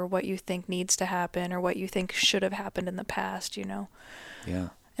do or what you think needs to happen or what you think should have happened in the past, you know? Yeah.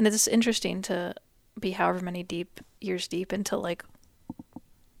 And it's interesting to be however many years deep into like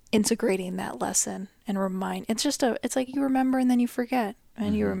integrating that lesson and it's like you remember and then you forget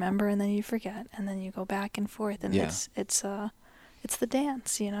and you remember and then you forget and then you go back and forth and it's the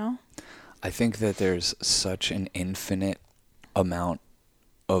dance, you know? I think that there's such an infinite amount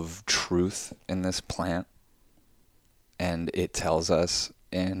of truth in this plant, and it tells us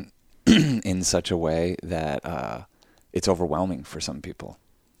in such a way that it's overwhelming for some people.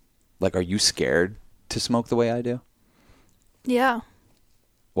 Like, are you scared to smoke the way I do? Yeah.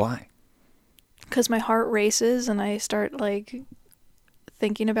 Why? Because my heart races and I start like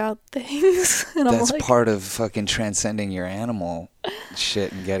thinking about things. And That's I'm like, part of fucking transcending your animal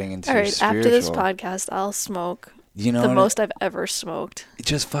shit and getting into all your right, spiritual. after this podcast, I'll smoke the most I've ever smoked.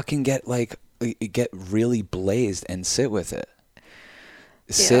 Just fucking get really blazed and sit with it.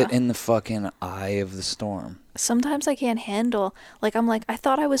 Sit in the fucking eye of the storm. sometimes I can't handle, like, I'm like, I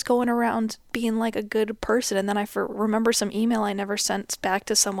thought I was going around being like a good person, and then I remember some email I never sent back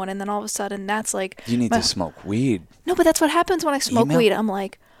to someone, and then all of a sudden that's like, You need to smoke weed. no, but that's what happens when I smoke Email? weed. I'm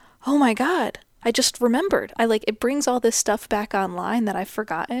like, oh my God, I just remembered. It brings all this stuff back online that I've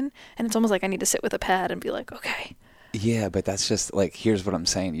forgotten, and it's almost like I need to sit with a pad and be like, okay. Yeah, but that's just like, here's what I'm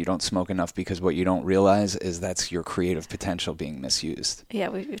saying. You don't smoke enough because what you don't realize is that's your creative potential being misused. Yeah,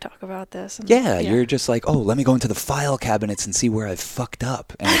 we talk about this. And, Yeah, you're just like, oh, let me go into the file cabinets and see where I've fucked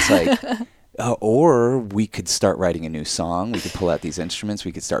up. And it's like, or we could start writing a new song. We could pull out these instruments.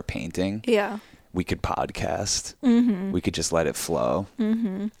 We could start painting. Yeah. We could podcast. Mm-hmm. We could just let it flow.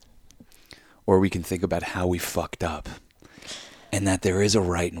 Mm-hmm. Or we can think about how we fucked up and that there is a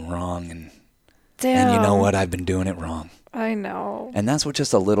right and wrong. And you know what? I've been doing it wrong. I know. And that's what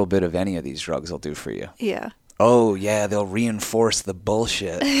just a little bit of any of these drugs will do for you. Yeah. Oh, yeah, they'll reinforce the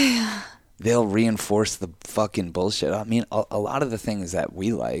bullshit. They'll reinforce the fucking bullshit. I mean, a lot of the things that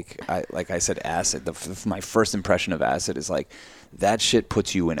we like I said, acid. My first impression of acid is like, that shit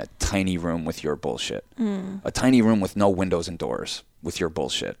puts you in a tiny room with your bullshit. A tiny room with no windows and doors with your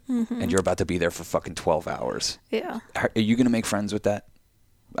bullshit. Mm-hmm. And you're about to be there for fucking 12 hours. Yeah. Are you going to make friends with that?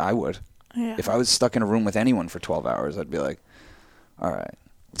 I would. Yeah. If I was stuck in a room with anyone for 12 hours, I'd be like, all right,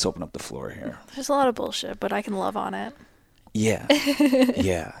 let's open up the floor here. There's a lot of bullshit, but I can love on it. Yeah.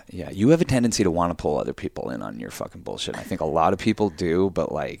 Yeah. You have a tendency to want to pull other people in on your fucking bullshit. I think a lot of people do,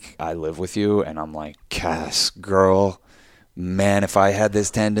 but like, I live with you and I'm like, Cass, girl, man, if I had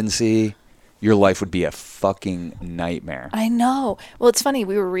this tendency, your life would be a fucking nightmare. I know. Well, it's funny.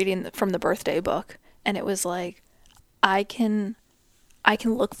 We were reading from the birthday book, and it was like, I can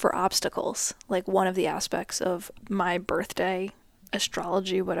look for obstacles. Like, one of the aspects of my birthday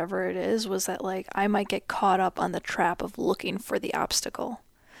astrology, whatever it is, was that like I might get caught up on the trap of looking for the obstacle.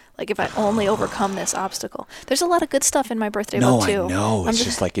 Like, if I only overcome this obstacle. There's a lot of good stuff in my birthday book too. I know. It's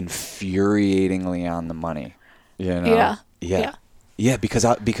just like infuriatingly on the money. You know? Yeah, because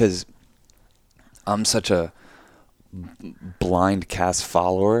I'm such a blind Cass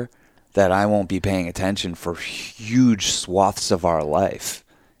follower that I won't be paying attention for huge swaths of our life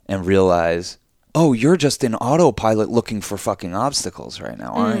and realize, oh, you're just in autopilot looking for fucking obstacles right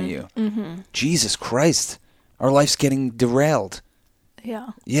now, aren't you? Mm-hmm. Jesus Christ. Our life's getting derailed.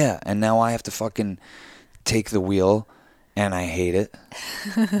 Yeah. Yeah, and now I have to fucking take the wheel, and I hate it.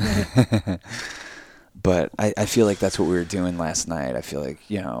 But I feel like that's what we were doing last night. I feel like,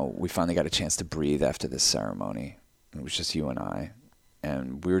 we finally got a chance to breathe after this ceremony. It was just you and I.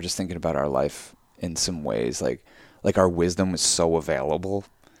 And we were just thinking about our life in some ways. Like our wisdom was so available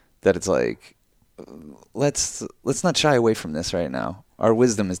that it's like, let's not shy away from this right now. Our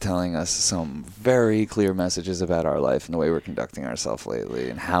wisdom is telling us some very clear messages about our life and the way we're conducting ourselves lately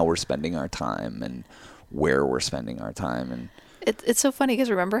and how we're spending our time and where we're spending our time. And it's so funny because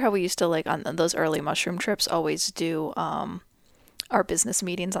remember how we used to, like, on those early mushroom trips, always do our business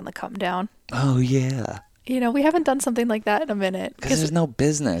meetings on the come down? Oh, yeah. We haven't done something like that in a minute. Because there's no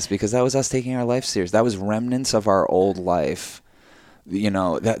business, because that was us taking our life serious. That was remnants of our old life.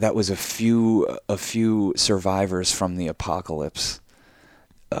 That was a few survivors from the apocalypse,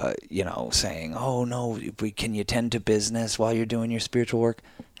 saying, oh, no, can you tend to business while you're doing your spiritual work?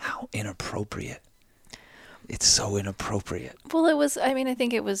 How inappropriate. It's so inappropriate. Well, I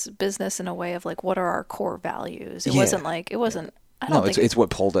think it was business in a way of like, what are our core values? It wasn't. It's what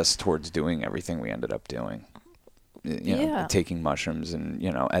pulled us towards doing everything we ended up doing. Taking mushrooms and,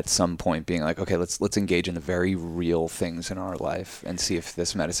 at some point being like, okay, let's engage in the very real things in our life and see if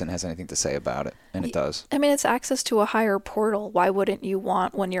this medicine has anything to say about it. And it does. I mean, it's access to a higher portal. Why wouldn't you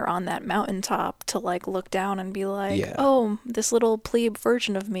want, when you're on that mountaintop, to like look down and be like, oh, this little plebe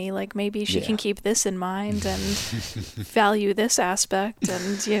version of me, like maybe she can keep this in mind and value this aspect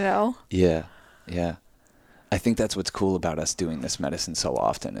and, Yeah. Yeah. I think that's what's cool about us doing this medicine so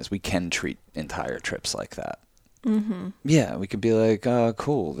often is we can treat entire trips like that. Mm-hmm. Yeah, we could be like,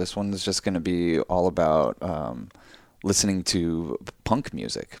 cool, this one is just going to be all about listening to punk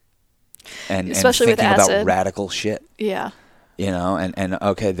music and especially thinking with acid. About radical shit. Yeah. And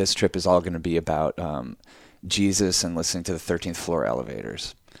okay, this trip is all going to be about Jesus and listening to the 13th floor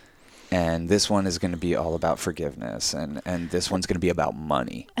elevators. And this one is going to be all about forgiveness, and this one's going to be about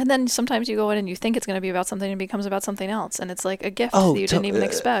money. And then sometimes you go in and you think it's going to be about something and it becomes about something else, and it's like a gift that you didn't even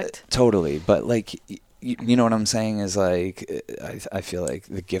expect. Totally, but like, you know what I'm saying is like, I feel like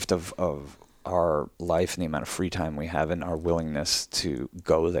the gift of our life and the amount of free time we have and our willingness to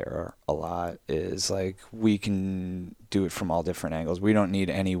go there a lot is like we can do it from all different angles. We don't need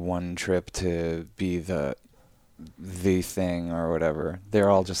any one trip to be the thing or whatever. They're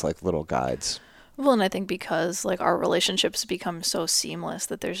all just like little guides. Well, and I think because like our relationships become so seamless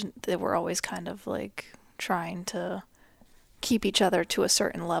that we're always kind of like trying to keep each other to a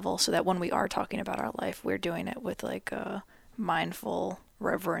certain level so that when we are talking about our life, we're doing it with like a mindful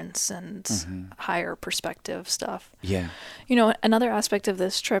reverence and higher perspective stuff. Yeah. You know, another aspect of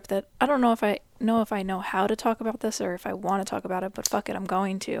this trip that I don't know if I know how to talk about this or if I want to talk about it, but fuck it, I'm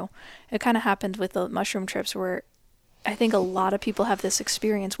going to. It kind of happened with the mushroom trips where I think a lot of people have this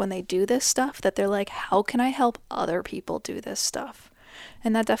experience when they do this stuff that they're like, how can I help other people do this stuff?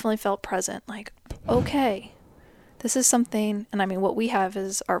 And that definitely felt present. Like, okay, this is something, and I mean, what we have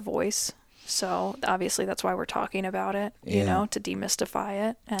is our voice. So obviously that's why we're talking about it, you know, to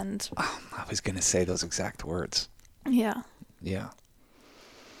demystify it. And I was going to say those exact words. Yeah. Yeah.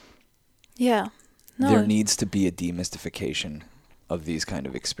 Yeah. No. There needs to be a demystification of these kind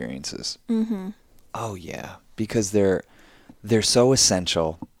of experiences. Mm-hmm. Oh, yeah. Because they're so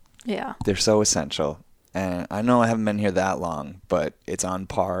essential. Yeah. They're so essential. And I know I haven't been here that long, but it's on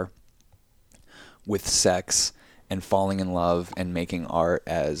par with sex and falling in love and making art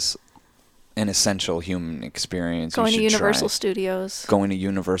as an essential human experience. Going to Universal Studios. Going to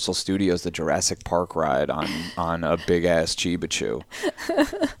Universal Studios, the Jurassic Park ride on a big ass Chiba Chew.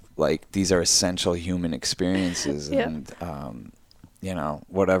 Like, these are essential human experiences. Yeah. And, you know,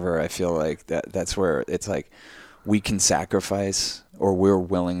 whatever, I feel like that's where it's like we can sacrifice, or we're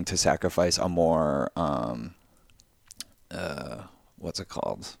willing to sacrifice a more, what's it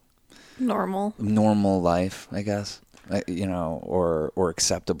called? Normal life, I guess. You know, or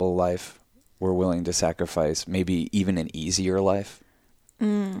acceptable life. We're willing to sacrifice maybe even an easier life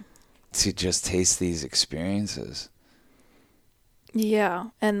to just taste these experiences. Yeah,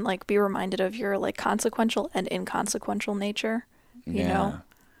 and like be reminded of your like consequential and inconsequential nature, you know?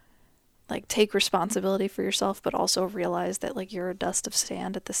 Like take responsibility for yourself, but also realize that like you're a dust of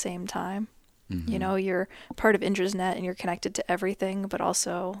sand at the same time. Mm-hmm. You know, you're part of Indra's net and you're connected to everything, but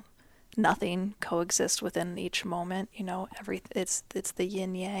also nothing coexists within each moment, you know, it's the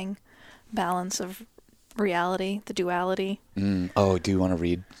yin yang balance of reality, the duality. Oh, do you want to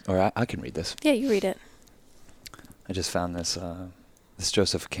read? Or I can read this. Yeah, you read it. I just found this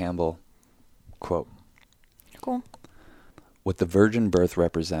Joseph Campbell quote. Cool. What the virgin birth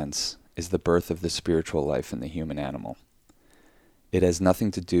represents is the birth of the spiritual life in the human animal. It has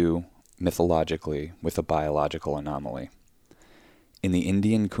nothing to do, mythologically, with a biological anomaly. In the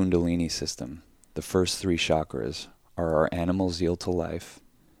Indian Kundalini system, the first three chakras are our animal zeal to life,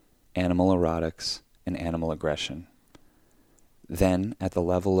 animal erotics, and animal aggression. Then, at the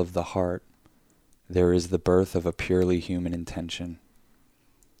level of the heart, there is the birth of a purely human intention,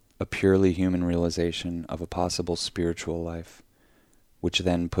 a purely human realization of a possible spiritual life, which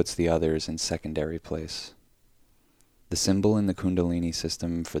then puts the others in secondary place. The symbol in the Kundalini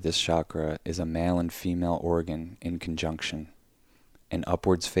system for this chakra is a male and female organ in conjunction, an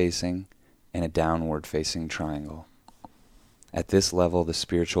upwards facing and a downward facing triangle. At this level, the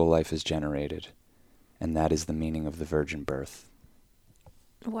spiritual life is generated, and that is the meaning of the virgin birth.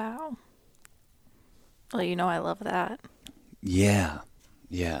 Wow. Well, you know I love that. Yeah.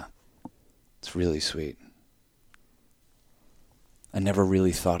 It's really sweet. I never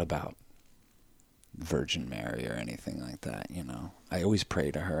really thought about Virgin Mary or anything like that, you know. I always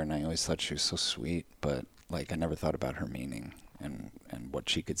pray to her, and I always thought she was so sweet, but, like, I never thought about her meaning and what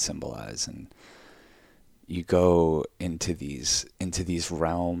she could symbolize. And you go into these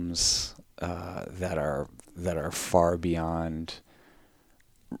realms that are far beyond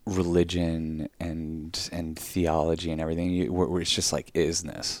religion and theology and everything, where it's just like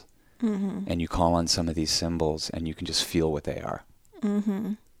isness. Mm-hmm. And you call on some of these symbols and you can just feel what they are.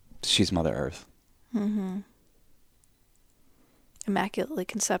 Mm-hmm. She's Mother Earth. Mm-hmm. Immaculately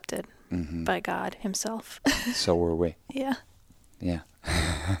conceived by God himself. So were we. Yeah. Yeah.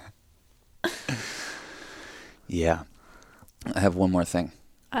 I have one more thing.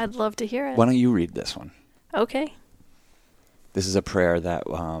 I'd love to hear it. Why don't you read this one? Okay. This is a prayer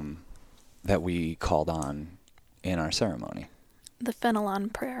that we called on in our ceremony. The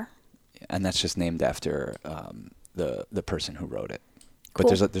Fenelon prayer. And that's just named after the person who wrote it. Cool.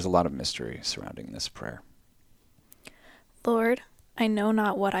 But there's a lot of mystery surrounding this prayer. Lord, I know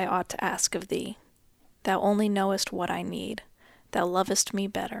not what I ought to ask of thee. Thou only knowest what I need. Thou lovest me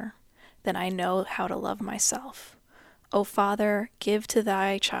better than I know how to love myself. O Father, give to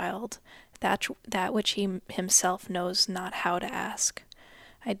thy child that which he himself knows not how to ask.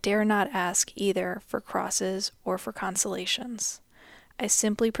 I dare not ask either for crosses or for consolations. I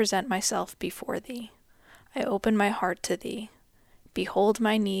simply present myself before thee. I open my heart to thee. Behold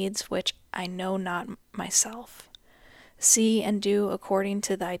my needs which I know not myself. See and do according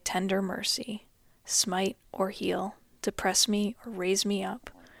to thy tender mercy. smite or heal, depress me or raise me up.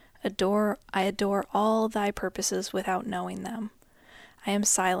 I adore all thy purposes without knowing them. I am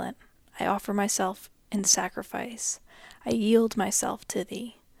silent. I offer myself in sacrifice. I yield myself to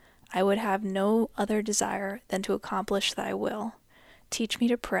thee. I would have no other desire than to accomplish thy will. Teach me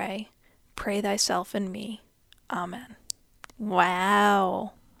to pray. Pray thyself in me. Amen.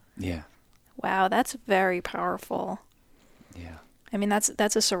 Wow. Yeah. Wow, that's very powerful. Yeah. I mean, that's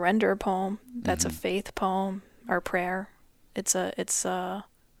a surrender poem. That's Mm-hmm. a faith poem or prayer. It's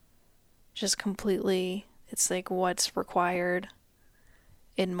just completely, it's like what's required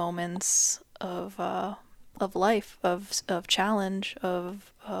in moments of life, of challenge,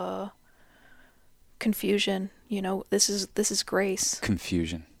 of confusion. You know, this is grace.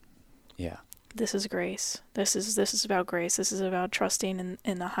 Confusion. Yeah. This is grace. This is about grace. This is about trusting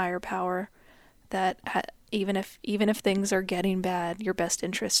in the higher power that even if things are getting bad, your best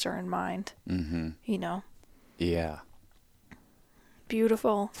interests are in mind. Mm-hmm. You know. Yeah.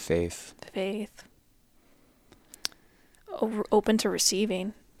 Beautiful. Faith. Open to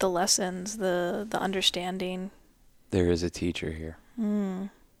receiving the lessons, the understanding. There is a teacher here. Mm.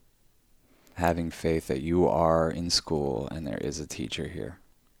 Having faith that you are in school and there is a teacher here.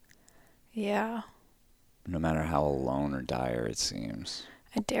 Yeah. No matter how alone or dire it seems.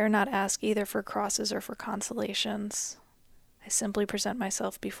 I dare not ask either for crosses or for consolations. I simply present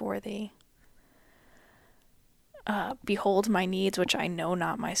myself before thee. Behold my needs, which I know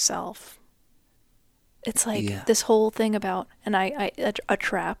not myself. It's like this whole thing about, and a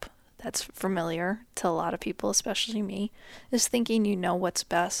trap that's familiar to a lot of people, especially me, is thinking you know what's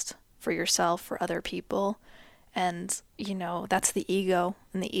best for yourself, for other people. And, you know, that's the ego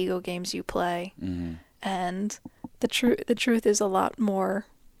and the ego games you play. Mm-hmm. And the truth is a lot more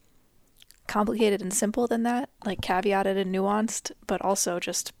complicated and simple than that, like caveated and nuanced, but also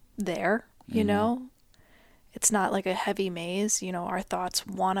just there, you know? It's not like a heavy maze. You know, our thoughts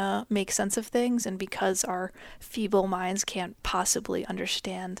want to make sense of things, and because our feeble minds can't possibly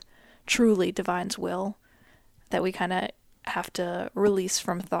understand truly divine's will, that we kind of have to release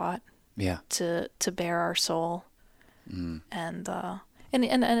from thought to bear our soul. And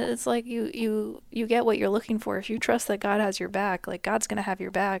it's like you get what you're looking for. If you trust that God has your back, like God's going to have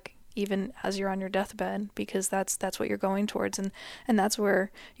your back even as you're on your deathbed, because that's what you're going towards. And that's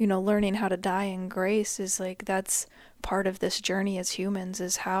where, you know, learning how to die in grace is like, that's part of this journey as humans,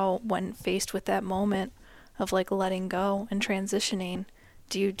 is how, when faced with that moment of like letting go and transitioning,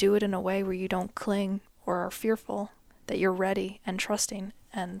 do you do it in a way where you don't cling or are fearful, that you're ready and trusting.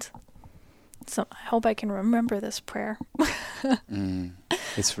 And so I hope I can remember this prayer.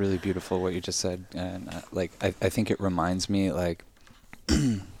 It's really beautiful what you just said. And I think it reminds me, like,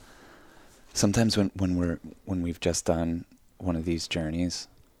 sometimes when we've just done one of these journeys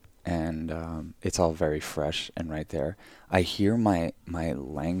and it's all very fresh and right there, I hear my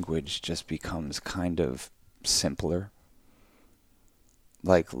language just becomes kind of simpler,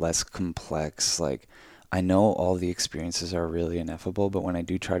 like less complex. Like, I know all the experiences are really ineffable, but when I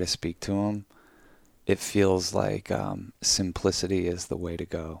do try to speak to them, it feels like simplicity is the way to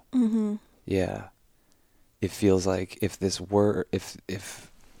go. Mm-hmm. Yeah. It feels like if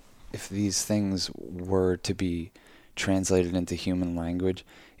these things were to be translated into human language,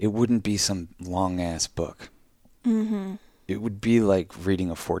 it wouldn't be some long-ass book. Mm-hmm. It would be like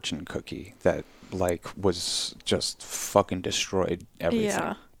reading a fortune cookie that, like, was just fucking destroyed everything.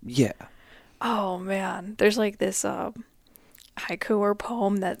 Yeah. Yeah. Oh, man. There's, like, this haiku or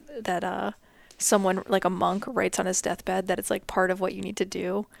poem that someone, like a monk, writes on his deathbed, that it's, like, part of what you need to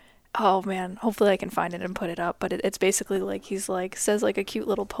do. Oh, man. Hopefully I can find it and put it up. But it's basically, like, he's, like, says, like, a cute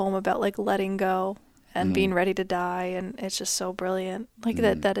little poem about, like, letting go and being ready to die. And it's just so brilliant. Like,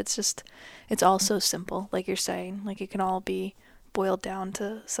 that it's just, it's all so simple, like you're saying. Like, it can all be boiled down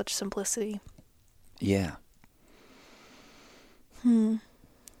to such simplicity. Yeah. A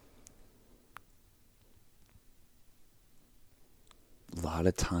lot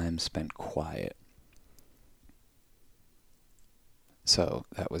of time spent quiet. So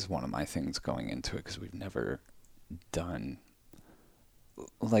that was one of my things going into it, because we've never done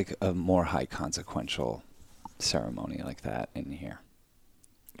like a more high consequential ceremony like that in here.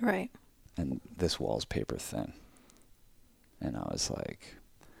 Right. And this wall's paper thin. And I was like,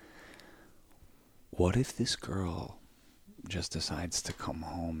 what if this girl just decides to come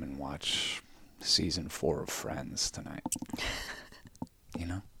home and watch season 4 of Friends tonight? You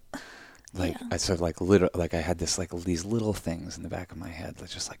know? Like, Yeah. I said, like, like, I had this, like, these little things in the back of my head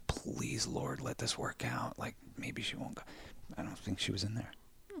that's just like, please, Lord, let this work out. Like, maybe she won't go. I don't think she was in there.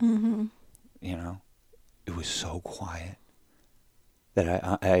 Mm-hmm. You know? It was so quiet.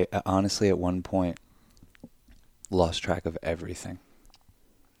 that I honestly at one point lost track of everything.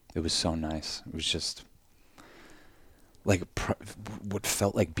 It was so nice. It was just like what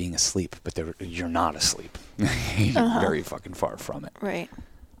felt like being asleep, but you're not asleep. You're very fucking far from it. Right.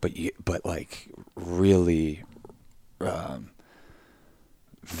 But like really,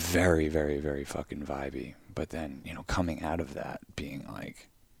 very, very, very fucking vibey. But then, coming out of that, being like,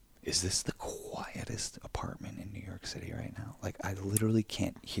 is this the quietest apartment in New York City right now? Like, I literally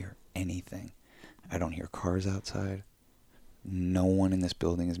can't hear anything. I don't hear cars outside. No one in this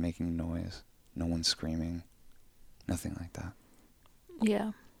building is making noise. No one's screaming. Nothing like that.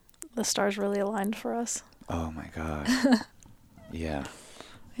 Yeah. The stars really aligned for us. Oh my God. Yeah.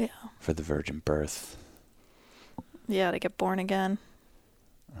 Yeah. For the virgin birth. Yeah, to get born again.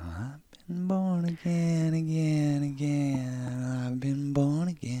 I've been born again, again. I've been born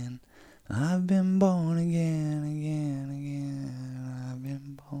again. I've been born again, again. I've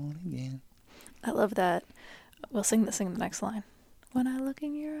been born again. I love that. We'll sing the next line. When I look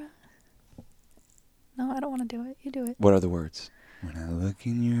in your eyes. No, I don't want to do it. You do it. What are the words? When I look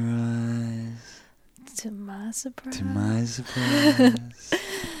in your eyes. To my surprise. To my surprise.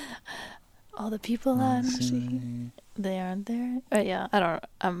 All the people I see, they aren't there. Yeah, I don't.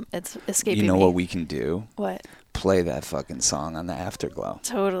 It's escaping me. You know what we can do? What? Play that fucking song on the Afterglow.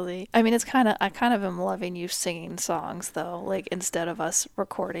 Totally. I mean, I kind of am loving you singing songs though. Like instead of us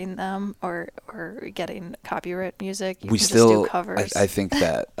recording them or getting copyright music, you can just do covers. I think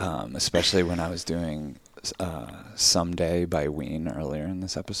that especially when I was doing Someday by Ween earlier in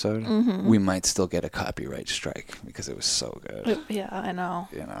this episode, we might still get a copyright strike because it was so good. Yeah, I know.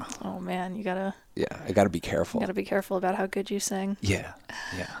 Oh man, you gotta. Yeah, I gotta be careful. You gotta be careful about how good you sing. Yeah,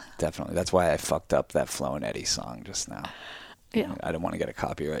 definitely. That's why I fucked up that Flo and Eddie song just now. Yeah. I didn't want to get a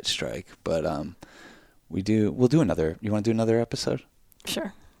copyright strike, but we'll do another. You want to do another episode?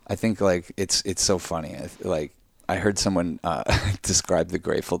 Sure. I think like it's so funny. I heard someone describe the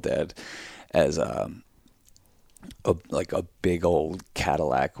Grateful Dead as a big old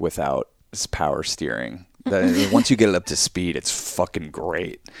Cadillac without power steering. Once you get it up to speed, it's fucking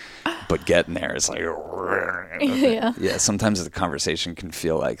great. But getting there is like, yeah. Sometimes the conversation can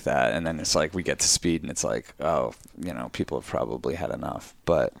feel like that, and then it's like we get to speed, and it's like, oh, people have probably had enough.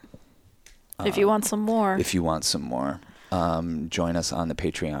 But if you want some more, join us on the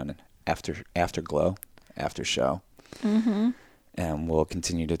Patreon Afterglow, after show. And we'll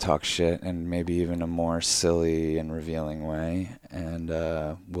continue to talk shit and maybe even a more silly and revealing way. And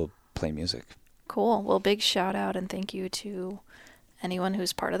we'll play music. Cool. Well, big shout out and thank you to anyone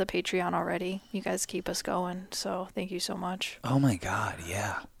who's part of the Patreon already. You guys keep us going. So thank you so much. Oh, my God.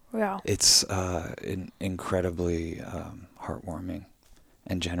 Yeah. Yeah. It's incredibly heartwarming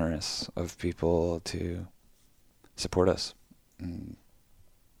and generous of people to support us.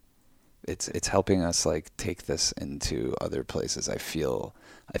 It's helping us like take this into other places. I feel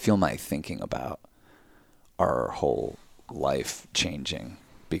my thinking about our whole life changing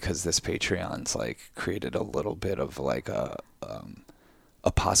because this Patreon's like created a little bit of like a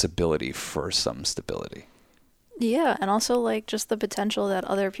possibility for some stability. Yeah, and also like just the potential that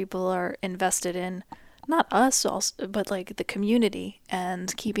other people are invested in. Not us, also, but like the community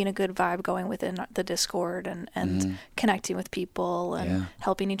and keeping a good vibe going within the Discord and connecting with people and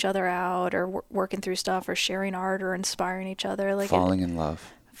helping each other out or working through stuff or sharing art or inspiring each other. Like falling in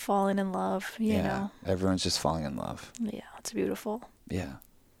love, you know. Everyone's just falling in love. Yeah, it's beautiful. Yeah,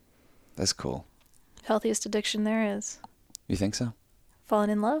 that's cool. Healthiest addiction there is. You think so? Falling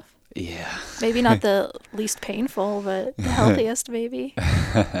in love? Yeah. Maybe not the least painful, but the healthiest maybe.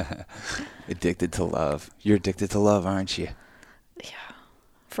 Addicted to love. You're addicted to love, aren't you? Yeah.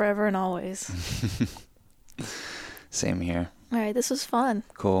 Forever and always. Same here. All right, this was fun.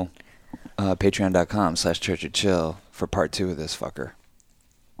 Cool. Patreon.com/churchofchill for part 2 of this fucker.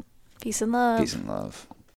 Peace and love. Peace and love.